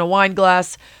or two in a wine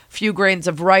glass, a few grains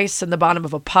of rice in the bottom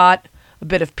of a pot, a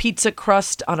bit of pizza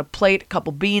crust on a plate, a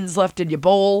couple beans left in your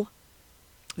bowl.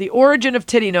 The origin of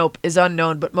titty nope is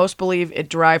unknown, but most believe it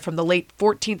derived from the late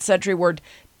 14th century word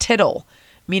tittle,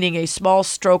 meaning a small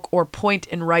stroke or point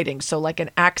in writing, so like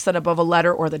an accent above a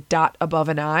letter or the dot above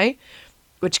an I,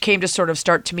 which came to sort of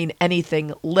start to mean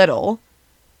anything little,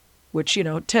 which, you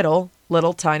know, tittle,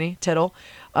 little, tiny, tittle,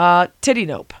 titty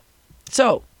nope.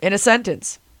 So, in a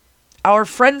sentence, our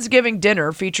Friendsgiving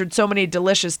dinner featured so many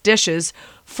delicious dishes,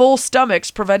 full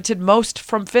stomachs prevented most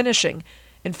from finishing.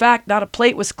 In fact, not a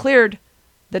plate was cleared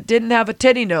that didn't have a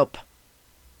titty nope.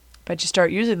 Bet you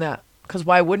start using that, because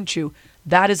why wouldn't you?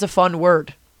 That is a fun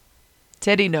word.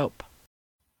 Titty nope.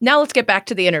 Now let's get back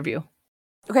to the interview.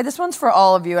 Okay, this one's for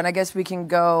all of you, and I guess we can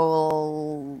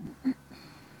go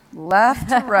left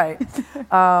to right.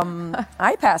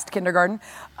 I passed kindergarten.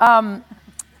 I'm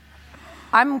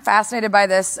fascinated by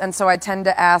this, and so I tend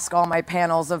to ask all my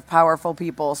panels of powerful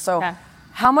people. So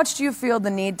how much do you feel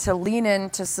the need to lean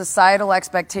into societal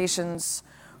expectations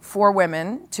for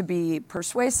women to be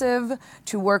persuasive,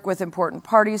 to work with important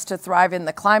parties, to thrive in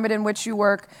the climate in which you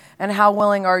work, and how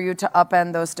willing are you to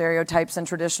upend those stereotypes and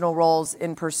traditional roles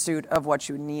in pursuit of what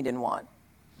you need and want?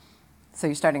 So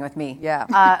you're starting with me. Yeah.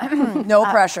 No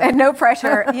pressure. No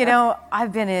pressure. You know,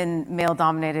 I've been in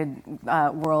male-dominated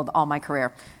world all my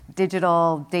career.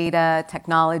 Digital, data,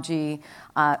 technology,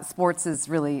 sports is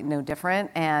really no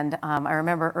different. And I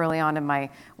remember early on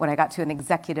when I got to an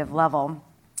executive level,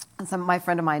 my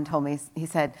friend of mine told me, he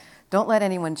said, don't let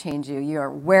anyone change you. You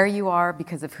are where you are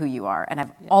because of who you are. And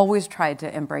I've always tried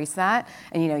to embrace that.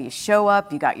 And, you know, you show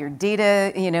up, you got your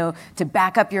data, you know, to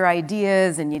back up your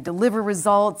ideas, and you deliver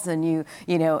results, and you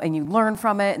learn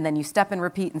from it, and then you step and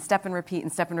repeat and step and repeat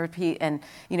and step and repeat. And,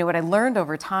 you know, what I learned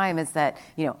over time is that,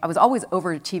 you know, I was always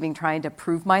overachieving, trying to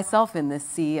prove myself in this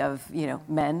sea of, you know,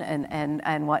 men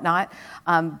and whatnot.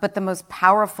 But the most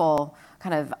powerful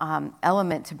kind of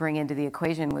element to bring into the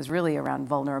equation was really around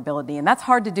vulnerability. And that's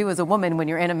hard to do as a woman when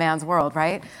you're in a man's world,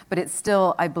 right? But it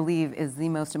still, I believe, is the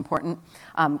most important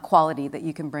quality that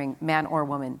you can bring, man or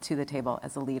woman, to the table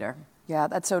as a leader. Yeah,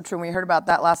 that's so true. And we heard about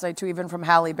that last night, too, even from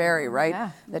Halle Berry, right? Yeah.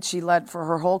 That she led for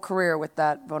her whole career with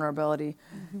that vulnerability.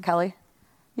 Mm-hmm. Kelly?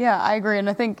 Yeah, I agree.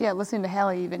 And I think, listening to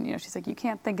Halle even, you know, she's like, you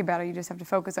can't think about it. You just have to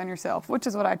focus on yourself, which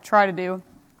is what I try to do.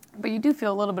 But you do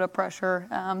feel a little bit of pressure,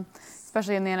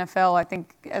 especially in the NFL. I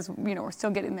think, as you know, we're still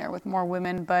getting there with more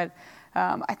women, but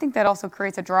I think that also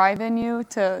creates a drive in you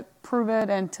to prove it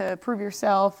and to prove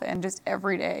yourself, and just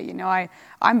every day. You know,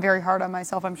 I'm very hard on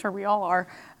myself. I'm sure we all are,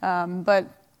 and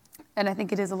I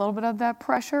think it is a little bit of that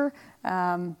pressure.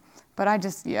 But I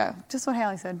just what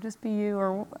Halle said, just be you.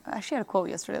 Or she had a quote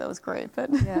yesterday that was great. But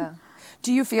yeah,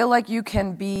 do you feel like you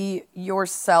can be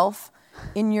yourself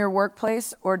in your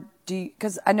workplace, or do you,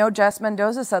 because I know Jess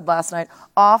Mendoza said last night,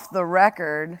 off the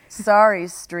record, sorry,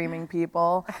 streaming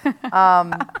people,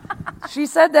 she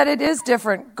said that it is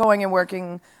different going and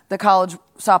working the College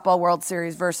Softball World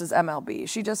Series versus MLB.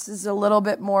 She just is a little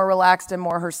bit more relaxed and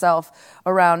more herself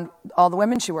around all the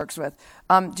women she works with.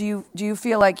 Do you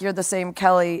feel like you're the same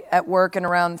Kelly at work and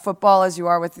around football as you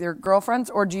are with your girlfriends,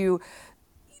 or do you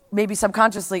maybe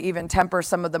subconsciously even temper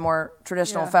some of the more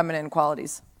traditional feminine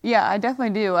qualities? Yeah, I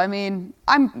definitely do. I mean,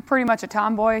 I'm pretty much a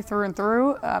tomboy through and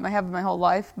through. I have my whole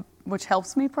life, which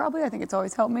helps me probably. I think it's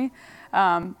always helped me.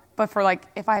 But for like,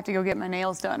 if I have to go get my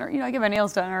nails done, or, you know, I get my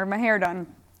nails done or my hair done,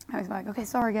 I was like, okay,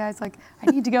 sorry guys, like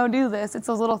I need to go do this. It's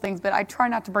those little things, but I try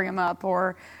not to bring them up,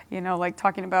 or, you know, like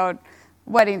talking about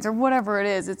weddings or whatever it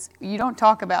is. It's, you don't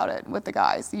talk about it with the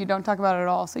guys. You don't talk about it at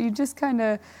all. So you just kind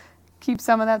of keep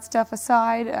some of that stuff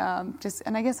aside.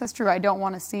 And I guess that's true. I don't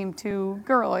want to seem too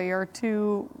girly or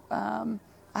too,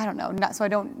 I don't know, so I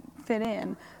don't fit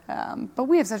in. But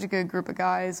we have such a good group of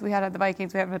guys. We had the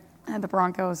Vikings, we had the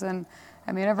Broncos, and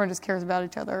I mean, everyone just cares about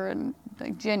each other and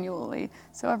like genuinely.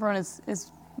 So everyone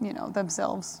is you know,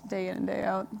 themselves day in and day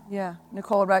out. Yeah.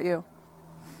 Nicole, what about you?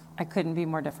 I couldn't be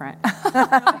more different.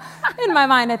 In my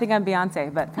mind, I think I'm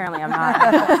Beyonce, but apparently I'm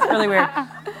not. It's really weird.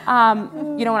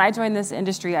 You know, when I joined this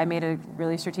industry, I made a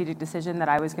really strategic decision that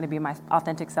I was going to be my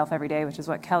authentic self every day, which is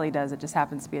what Kelly does. It just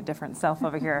happens to be a different self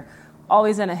over here.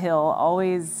 Always in a hill,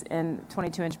 always in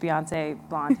 22-inch Beyonce,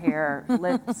 blonde hair,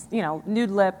 lips, you know,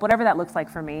 nude lip, whatever that looks like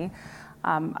for me.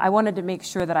 I wanted to make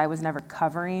sure that I was never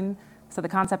covering. So the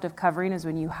concept of covering is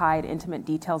when you hide intimate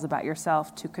details about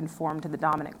yourself to conform to the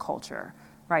dominant culture.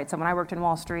 Right, so when I worked in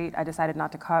Wall Street, I decided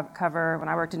not to cover. When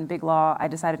I worked in big law, I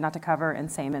decided not to cover,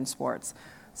 and same in sports.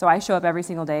 So I show up every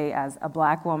single day as a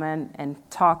black woman and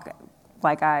talk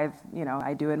like I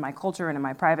do in my culture and in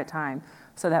my private time,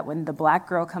 so that when the black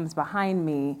girl comes behind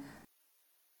me,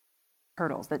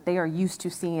 hurdles, that they are used to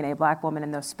seeing a black woman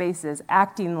in those spaces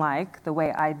acting like the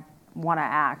way I want to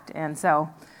act. And so,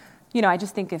 you know, I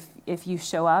just think if you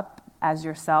show up as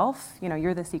yourself, you know,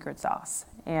 you're the secret sauce.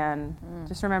 And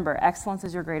just remember, excellence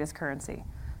is your greatest currency.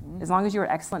 As long as you are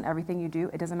excellent in everything you do,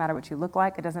 it doesn't matter what you look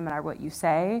like, it doesn't matter what you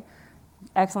say,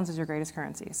 excellence is your greatest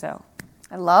currency. So,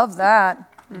 I love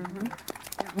that. I'm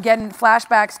getting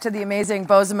flashbacks to the amazing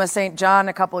Bozoma St. John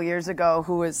a couple years ago,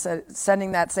 who was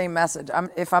sending that same message.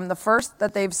 If I'm the first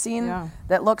that they've seen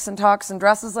that looks and talks and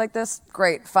dresses like this,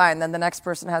 great, fine. Then the next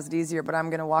person has it easier, but I'm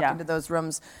going to walk into those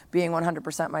rooms being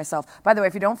 100% myself. By the way,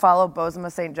 if you don't follow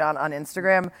Bozoma St. John on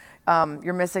Instagram,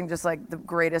 you're missing just like the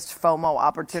greatest FOMO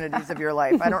opportunities of your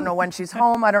life. I don't know when she's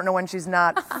home. I don't know when she's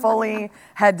not fully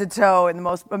head to toe in the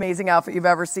most amazing outfit you've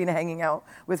ever seen hanging out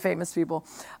with famous people.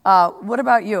 What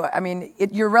about you? I mean,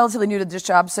 you're relatively new to this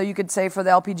job, so you could say for the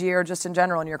LPG or just in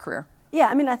general in your career. Yeah,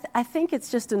 I mean, I think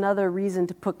it's just another reason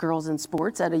to put girls in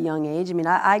sports at a young age. I mean,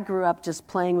 I grew up just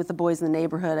playing with the boys in the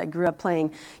neighborhood. I grew up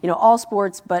playing, you know, all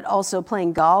sports, but also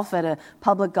playing golf at a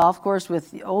public golf course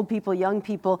with old people, young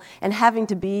people, and having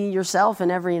to be yourself in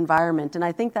every environment. And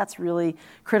I think that's really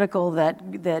critical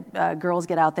that girls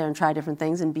get out there and try different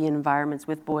things and be in environments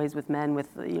with boys, with men, with,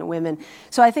 you know, women.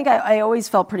 So I think I always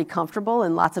felt pretty comfortable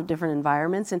in lots of different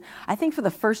environments. And I think for the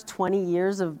first 20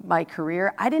 years of my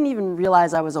career, I didn't even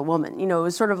realize I was a woman. You know, it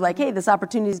was sort of like, hey, this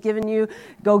opportunity is given you,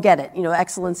 go get it. You know,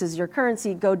 excellence is your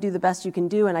currency, go do the best you can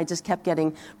do. And I just kept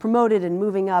getting promoted and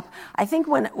moving up. I think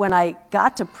when I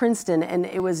got to Princeton, and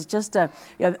it was just a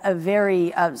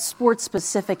very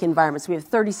sports-specific environment. So we have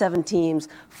 37 teams,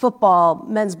 football,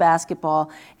 men's basketball,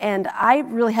 and I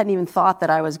really hadn't even thought that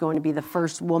I was going to be the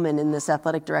first woman in this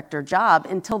athletic director job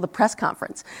until the press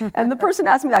conference. And the person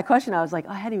asked me that question, I was like,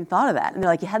 oh, I hadn't even thought of that. And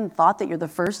they're like, you hadn't thought that you're the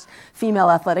first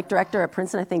female athletic director at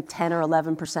Princeton? I think 10 or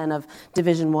 11% of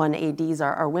Division I ADs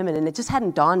are women, and it just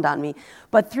hadn't dawned on me.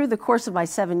 But through the course of my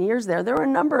 7 years there were a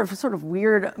number of sort of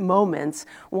weird moments,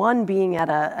 one being at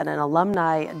an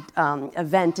alumni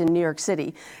event in New York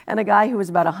City, and a guy who was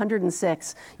about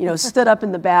 106, you know, stood up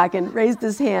in the back and raised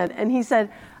his hand, and he said,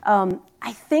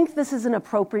 I think this is an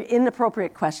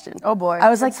inappropriate question. Oh boy. I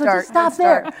was like, so just stop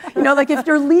there. You know, like if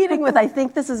you're leading with, I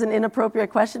think this is an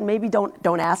inappropriate question, maybe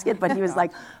don't ask it. But he was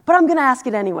like, but I'm going to ask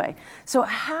it anyway. So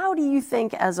how do you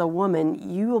think as a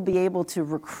woman you will be able to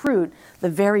recruit the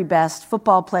very best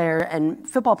football players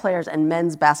and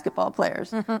men's basketball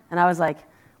players? And I was like,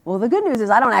 Well, the good news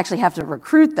is I don't actually have to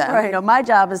recruit them. Right. You know, my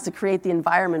job is to create the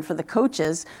environment for the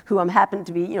coaches who I'm happen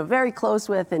to be, you know, very close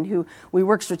with and who we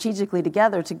work strategically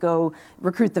together to go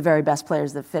recruit the very best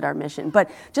players that fit our mission. But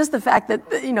just the fact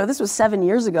that, you know, this was 7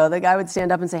 years ago, the guy would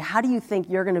stand up and say, how do you think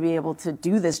you're going to be able to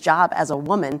do this job as a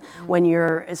woman when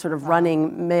you're sort of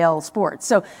running male sports?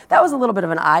 So that was a little bit of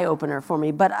an eye-opener for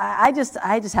me. But I just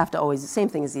have to always, the same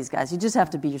thing as these guys, you just have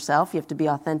to be yourself. You have to be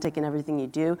authentic in everything you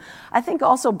do. I think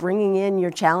also bringing in your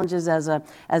challenges as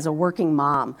a working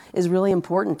mom is really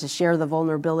important, to share the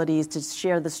vulnerabilities, to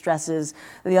share the stresses.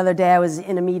 The other day I was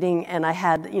in a meeting and I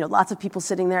had, you know, lots of people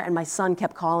sitting there and my son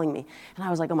kept calling me. And I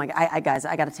was like, oh my God, guys,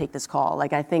 I got to take this call.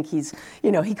 Like, I think he's,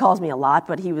 you know, he calls me a lot,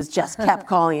 but he was just kept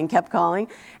calling and kept calling.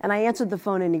 And I answered the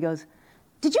phone and he goes,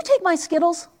 did you take my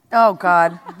Skittles? Oh,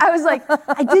 God. I was like,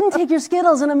 I didn't take your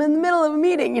Skittles, and I'm in the middle of a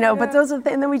meeting, you know. But those are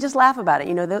and then we just laugh about it,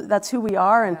 you know. That's who we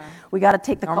are, and we got to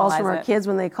take the calls from our kids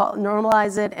when they call,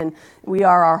 normalize it, and we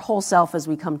are our whole self as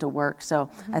we come to work. So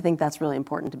I think that's really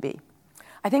important to be.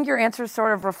 I think your answer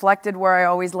sort of reflected where I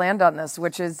always land on this,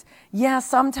 which is, yeah,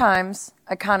 sometimes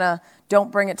I kind of don't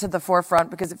bring it to the forefront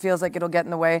because it feels like it'll get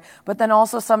in the way. But then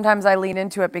also sometimes I lean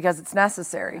into it because it's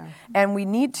necessary. Yeah. And we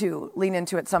need to lean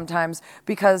into it sometimes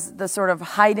because the sort of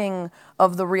hiding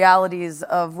of the realities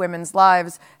of women's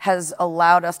lives has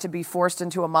allowed us to be forced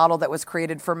into a model that was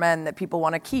created for men that people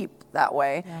want to keep that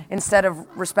way, instead of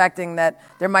respecting that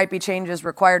there might be changes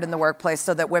required in the workplace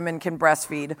so that women can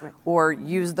breastfeed or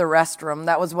use the restroom.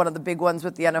 That was one of the big ones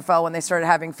with the NFL when they started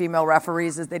having female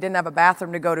referees, is they didn't have a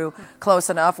bathroom to go to close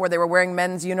enough, where they were wearing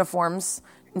men's uniforms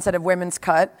instead of women's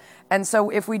cut. And so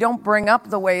if we don't bring up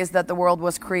the ways that the world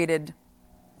was created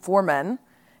for men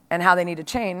and how they need to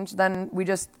change, then we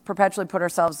just perpetually put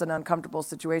ourselves in uncomfortable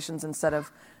situations instead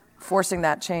of forcing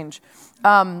that change.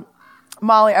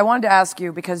 Molly, I wanted to ask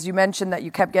you, because you mentioned that you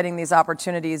kept getting these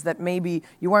opportunities that maybe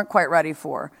you weren't quite ready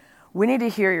for. We need to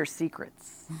hear your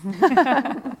secrets. Do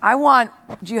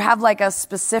you have like a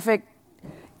specific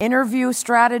interview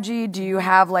strategy? Do you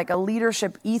have like a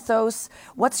leadership ethos?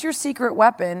 What's your secret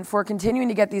weapon for continuing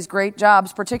to get these great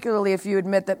jobs, particularly if you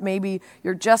admit that maybe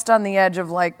you're just on the edge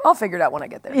of like, I'll figure it out when I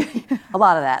get there? A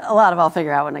lot of that. A lot of I'll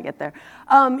figure out when I get there.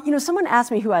 You know, someone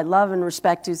asked me who I love and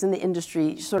respect, who's in the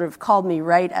industry, sort of called me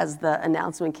right as the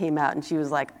announcement came out, and she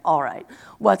was like, all right,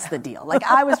 what's the deal? Like,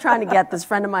 I was trying to get this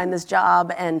friend of mine this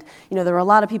job, and, you know, there were a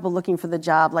lot of people looking for the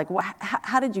job. Like,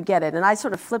 how did you get it? And I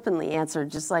sort of flippantly answered,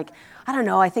 just like, I don't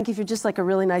know, I think if you're just like a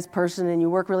really nice person and you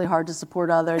work really hard to support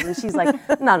others. And she's like,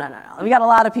 no. We got a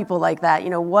lot of people like that. You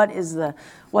know,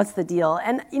 what's the deal?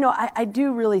 And, you know, I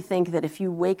do really think that if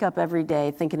you wake up every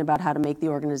day thinking about how to make the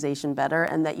organization better,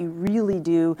 and that you really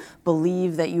do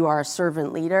believe that you are a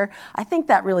servant leader, I think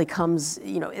that really comes,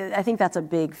 you know, I think that's a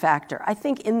big factor. I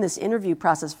think in this interview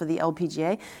process for the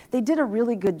LPGA, they did a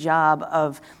really good job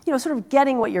of, you know, sort of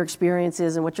getting what your experience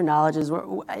is and what your knowledge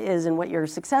is and what your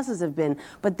successes have been.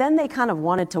 But then they kind of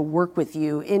wanted to work with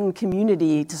you in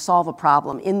community to solve a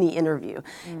problem in the interview.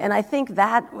 And I think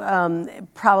that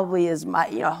probably is my,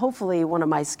 you know, hopefully one of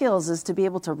my skills is to be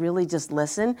able to really just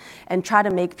listen and try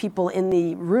to make people in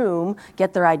the room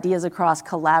get their ideas across,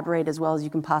 collaborate as well as you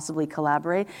can possibly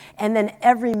collaborate, and then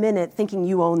every minute thinking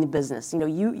you own the business. You know,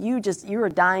 you are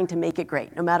dying to make it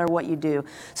great no matter what you do.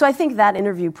 So I think that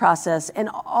interview process, and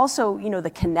also, you know, the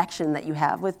connection that you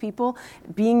have with people,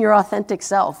 being your authentic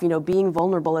self, you know, being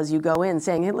vulnerable as you go in,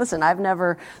 saying, hey, listen, I've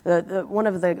never, one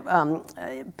of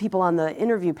the people on the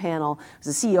interview panel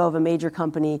was the CEO of a major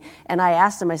company, and I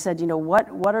asked him, I said, you know,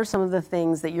 what are some of the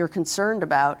things that you're concerned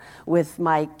about with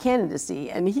my candidacy?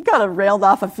 And he kind of railed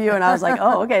off a few, and I was like,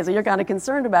 oh, okay, so you're kind of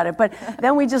concerned about it. But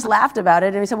then we just laughed about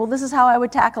it, and he said, well, this is how I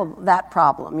would tackle that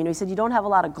problem. You know, he said, you don't have a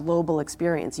lot of global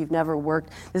experience. You've never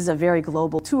worked. This is a very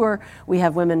global tour. We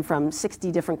have women from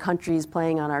 60 different countries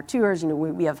playing on our tours. You know,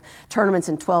 we have tournaments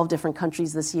in 12 different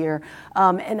countries this year.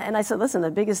 And I said, listen,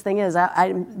 the biggest thing is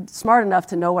I'm smart enough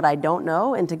to know what I don't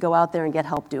know and to go out there and get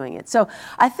help doing it. So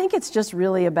I think it's just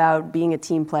really about being a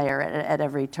team player at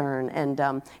every turn. And,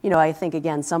 you know, I think,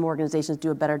 again, some organizations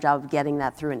do a better job of getting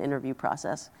that through an interview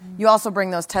process. You also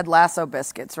bring those Ted Lasso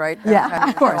biscuits, right? Yeah,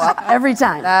 of course. Every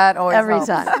time. That always Every helps.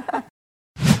 time.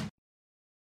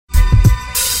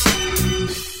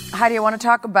 Heidi, I want to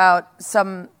talk about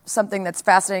something that's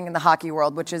fascinating in the hockey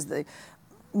world, which is the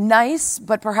nice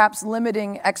but perhaps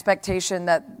limiting expectation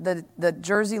that the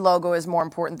jersey logo is more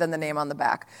important than the name on the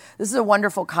back. This is a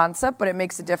wonderful concept, but it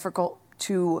makes it difficult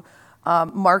to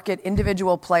market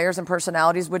individual players and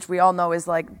personalities, which we all know is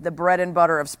like the bread and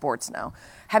butter of sports now.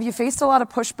 Have you faced a lot of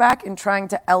pushback in trying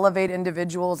to elevate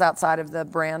individuals outside of the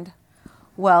brand?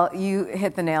 Well, you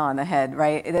hit the nail on the head,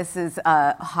 right? This is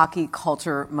a hockey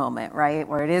culture moment, right?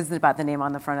 Where it is about the name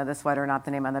on the front of the sweater, not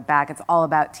the name on the back. It's all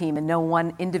about team, and no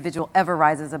one individual ever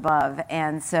rises above.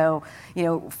 And so,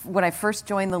 when I first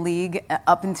joined the league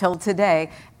up until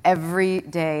today, every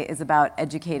day is about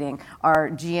educating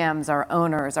our GMs, our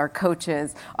owners, our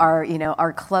coaches,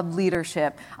 our club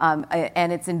leadership,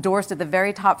 and it's endorsed at the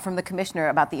very top from the commissioner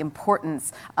about the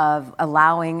importance of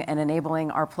allowing and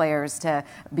enabling our players to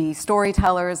be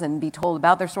storytellers and be told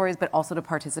about their stories, but also to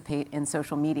participate in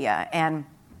social media. And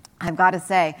I've got to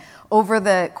say, over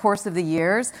the course of the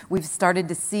years, we've started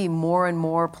to see more and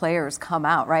more players come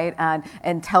out, right,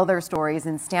 and tell their stories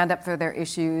and stand up for their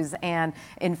issues. And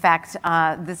in fact,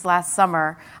 this last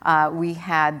summer, we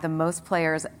had the most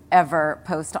players ever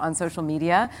post on social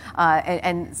media.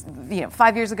 And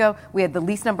 5 years ago, we had the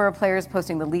least number of players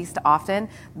posting the least often.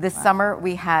 This summer,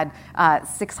 we had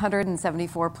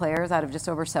 674 players out of just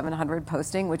over 700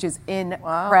 posting, which is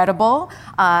incredible.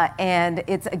 And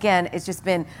it's just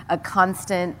been a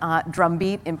constant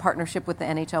drumbeat in partnership with the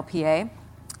NHLPA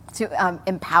to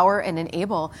empower and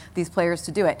enable these players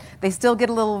to do it. They still get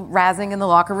a little razzing in the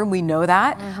locker room, we know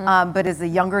that, but as the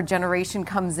younger generation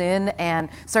comes in and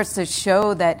starts to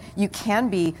show that you can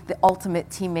be the ultimate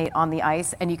teammate on the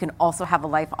ice and you can also have a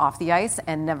life off the ice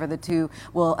and never the two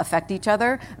will affect each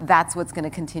other, that's what's going to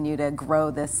continue to grow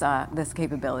this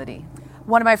capability.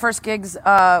 One of my first gigs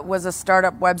was a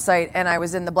startup website, and I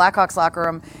was in the Blackhawks locker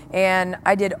room, and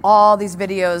I did all these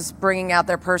videos bringing out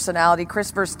their personality.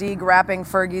 Chris Versteeg rapping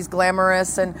Fergie's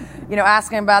Glamorous and,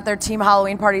 asking about their team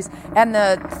Halloween parties. And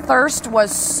the thirst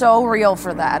was so real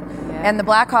for that. Yeah. And the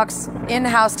Blackhawks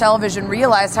in-house television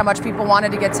realized how much people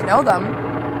wanted to get to know them.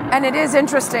 And it is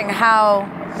interesting how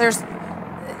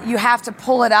you have to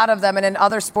pull it out of them, and in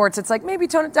other sports, it's like, maybe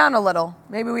tone it down a little.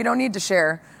 Maybe we don't need to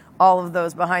share all of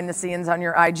those behind the scenes on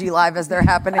your IG Live as they're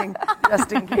happening,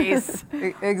 just in case.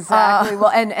 Exactly.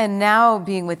 Well, and now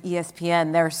being with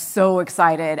ESPN, they're so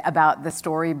excited about the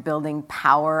story building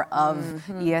power of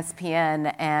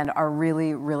ESPN and are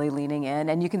really, really leaning in.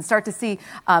 And you can start to see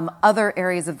other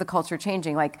areas of the culture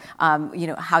changing, like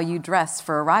how you dress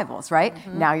for arrivals, right?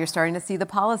 Now you're starting to see the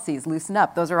policies loosen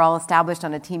up. Those are all established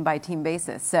on a team-by-team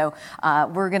basis. So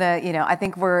we're going to, I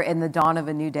think we're in the dawn of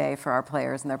a new day for our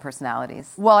players and their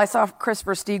personalities. Well, I saw Chris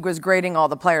Versteeg was grading all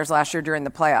the players last year during the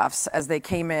playoffs as they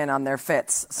came in on their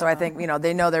fits. So I think,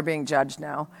 they know they're being judged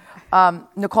now.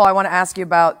 Nicole, I want to ask you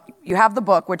about, you have the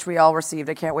book, which we all received.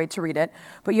 I can't wait to read it.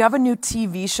 But you have a new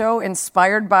TV show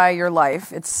inspired by your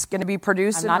life. It's going to be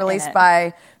produced and released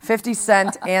by 50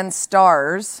 Cent and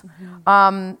Stars.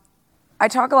 I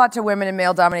talk a lot to women in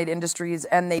male-dominated industries,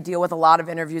 and they deal with a lot of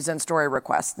interviews and story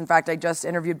requests. In fact, I just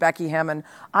interviewed Becky Hammon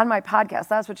on my podcast.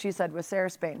 That's what she said with Sarah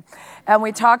Spain. And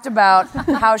we talked about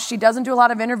how she doesn't do a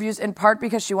lot of interviews, in part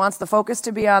because she wants the focus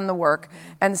to be on the work,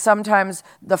 and sometimes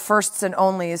the firsts and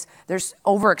onlys, there's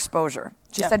overexposure.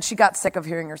 She said she got sick of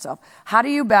hearing herself. How do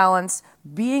you balance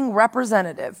being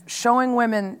representative, showing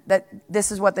women that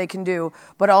this is what they can do,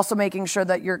 but also making sure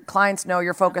that your clients know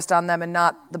you're focused on them and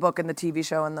not the book and the TV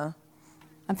show and the...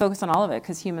 I'm focused on all of it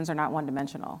because humans are not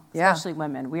one-dimensional, especially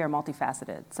women. We are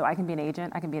multifaceted. So I can be an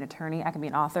agent, I can be an attorney, I can be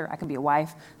an author, I can be a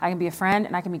wife, I can be a friend,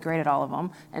 and I can be great at all of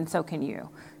them, and so can you.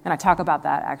 And I talk about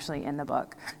that actually in the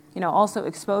book. Also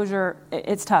exposure,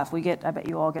 it's tough. I bet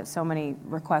you all get so many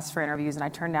requests for interviews, and I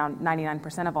turn down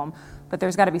 99% of them. But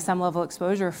there's got to be some level of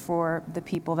exposure for the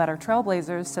people that are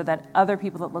trailblazers so that other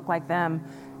people that look like them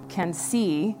can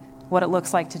see what it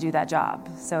looks like to do that job.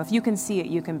 So if you can see it,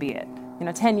 you can be it.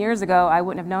 10 years ago, I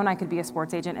wouldn't have known I could be a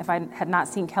sports agent if I had not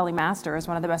seen Kelly Master as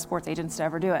one of the best sports agents to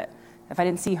ever do it. If I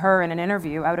didn't see her in an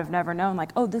interview, I would have never known,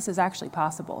 this is actually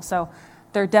possible. So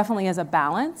there definitely is a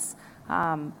balance.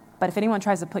 But if anyone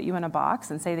tries to put you in a box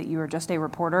and say that you are just a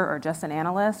reporter or just an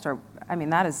analyst,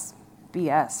 that is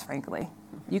BS, frankly.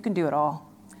 You can do it all.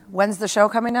 When's the show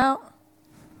coming out?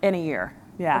 In a year.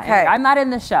 Yeah. Okay. I'm not in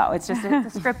the show. It's just a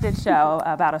scripted show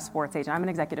about a sports agent. I'm an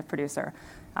executive producer.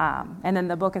 And then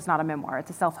the book is not a memoir. It's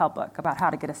a self-help book about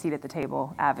how to get a seat at the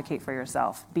table, advocate for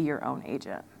yourself, be your own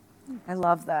agent. I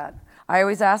love that. I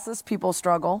always ask this, people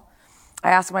struggle. I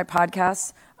ask my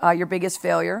podcasts, your biggest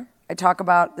failure. I talk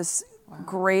about this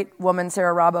great woman,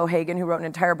 Sarah Robb O'Hagan, who wrote an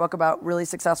entire book about really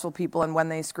successful people and when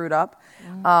they screwed up.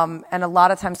 And a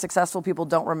lot of times successful people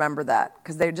don't remember that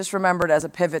because they just remember it as a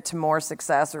pivot to more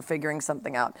success or figuring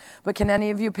something out. But can any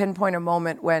of you pinpoint a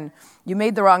moment when you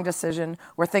made the wrong decision,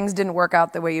 where things didn't work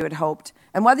out the way you had hoped?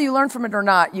 And whether you learned from it or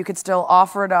not, you could still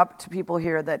offer it up to people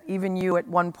here that even you at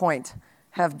one point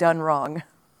have done wrong.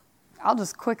 I'll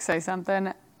just quick say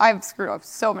something. I've screwed up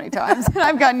so many times.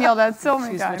 I've gotten yelled at so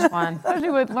many times. Which one? Especially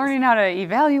with learning how to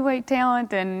evaluate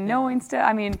talent and knowing stuff.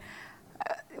 I mean,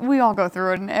 we all go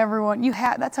through it, and everyone,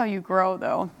 that's how you grow,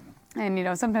 though.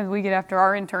 And, sometimes we get after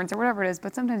our interns or whatever it is,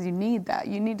 but sometimes you need that.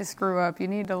 You need to screw up. You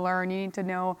need to learn. You need to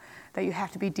know that you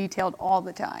have to be detailed all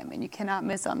the time, and you cannot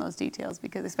miss on those details,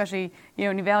 because especially,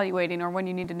 in evaluating or when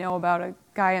you need to know about a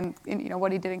guy and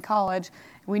what he did in college,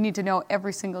 we need to know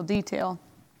every single detail.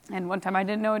 And one time I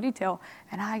didn't know a detail,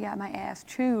 and I got my ass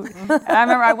chewed. And I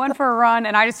remember I went for a run,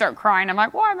 and I just started crying. I'm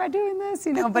like, why am I doing this?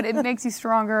 But it makes you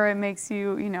stronger. It makes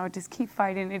you, just keep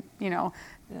fighting. It,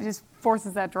 it just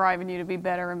forces that drive in you to be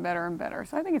better and better and better.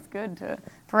 So I think it's good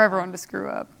for everyone to screw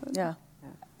up. Yeah.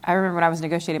 I remember when I was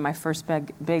negotiating my first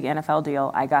big NFL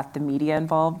deal, I got the media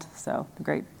involved. So the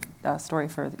great story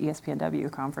for the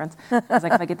ESPNW conference. I was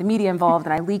like, if I get the media involved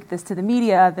and I leak this to the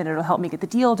media, then it'll help me get the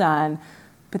deal done.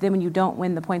 But then when you don't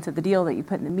win the points of the deal that you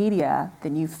put in the media,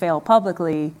 then you fail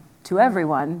publicly to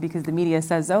everyone because the media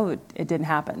says, oh, it didn't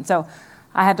happen. So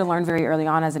I had to learn very early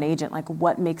on as an agent, like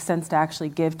what makes sense to actually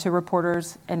give to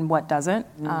reporters and what doesn't.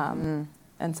 And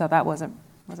so that wasn't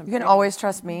You can always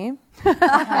trust me. Good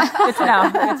to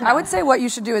know. I would say what you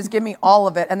should do is give me all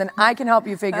of it, and then I can help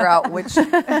you figure out which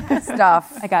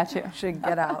stuff I got you. should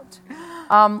get out.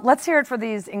 Let's hear it for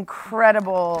these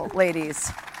incredible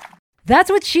ladies. That's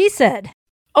what she said.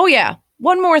 Oh, yeah.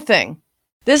 One more thing.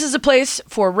 This is a place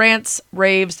for rants,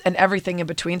 raves, and everything in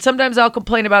between. Sometimes I'll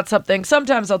complain about something.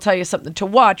 Sometimes I'll tell you something to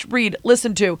watch, read,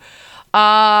 listen to.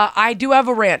 I do have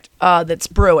a rant that's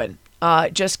brewing.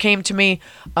 It just came to me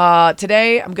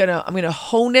today. I'm gonna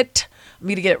hone it. I'm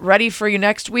gonna get it ready for you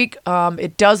next week.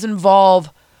 It does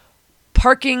involve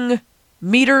parking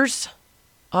meters,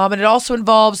 and it also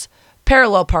involves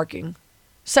parallel parking,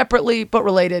 separately but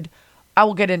related. I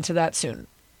will get into that soon.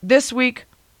 This week,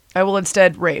 I will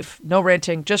instead rave. No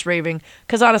ranting, just raving,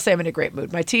 because honestly, I'm in a great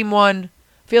mood. My team won,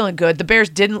 feeling good. The Bears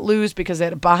didn't lose because they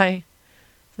had a bye.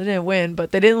 They didn't win,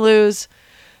 but they didn't lose.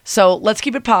 So let's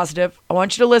keep it positive. I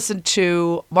want you to listen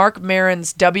to Marc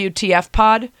Maron's WTF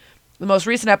pod, the most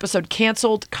recent episode,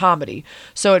 Canceled Comedy.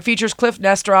 So it features Cliff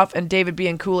Nesteroff and David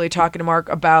Bianculli talking to Marc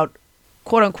about,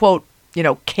 quote unquote,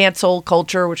 cancel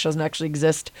culture, which doesn't actually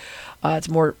exist. It's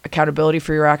more accountability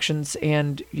for your actions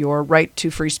and your right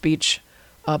to free speech,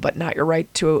 but not your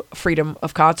right to freedom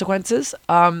of consequences.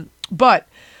 But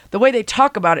the way they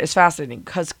talk about it is fascinating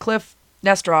because Cliff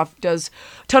Nesteroff does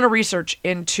a ton of research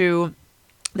into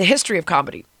the history of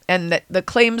comedy, and that the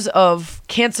claims of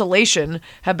cancellation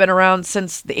have been around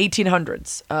since the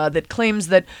 1800s, that claims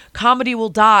that comedy will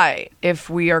die if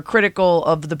we are critical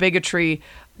of the bigotry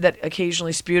that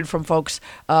occasionally spewed from folks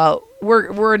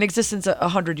were in existence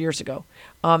 100 years ago.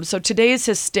 So today's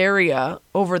hysteria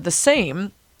over the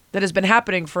same that has been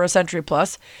happening for a century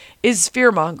plus is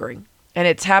fear-mongering, and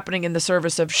it's happening in the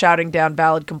service of shouting down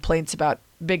valid complaints about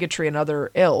bigotry and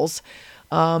other ills.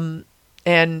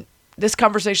 And this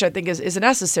conversation, I think, is a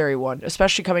necessary one,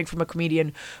 especially coming from a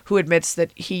comedian who admits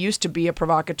that he used to be a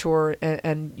provocateur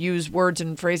and use words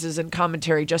and phrases and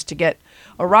commentary just to get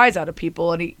a rise out of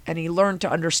people. And he learned to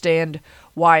understand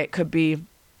why it could be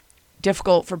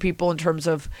difficult for people in terms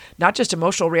of not just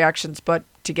emotional reactions, but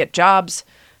to get jobs,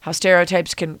 how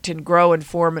stereotypes can grow and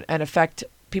form and affect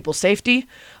people's safety.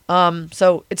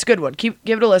 So it's a good one. Give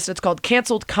it a listen. It's called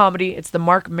Canceled Comedy. It's the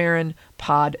Marc Maron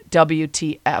pod,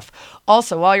 WTF.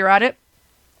 Also, while you're at it,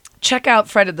 check out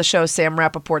friend of the show, Sam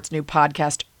Rappaport's new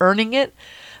podcast, Earning It,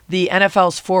 the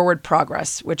NFL's Forward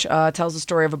Progress, which tells the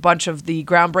story of a bunch of the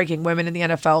groundbreaking women in the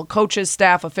NFL, coaches,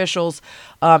 staff, officials,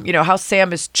 how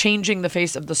Sam is changing the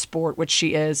face of the sport, which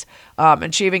she is.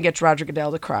 And she even gets Roger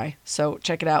Goodell to cry. So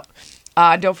check it out.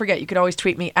 Don't forget, you can always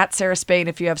tweet me at Sarah Spain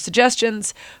if you have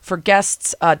suggestions for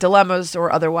guests, dilemmas,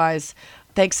 or otherwise.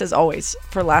 Thanks, as always,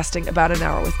 for lasting about an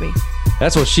hour with me.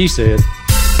 That's what she said.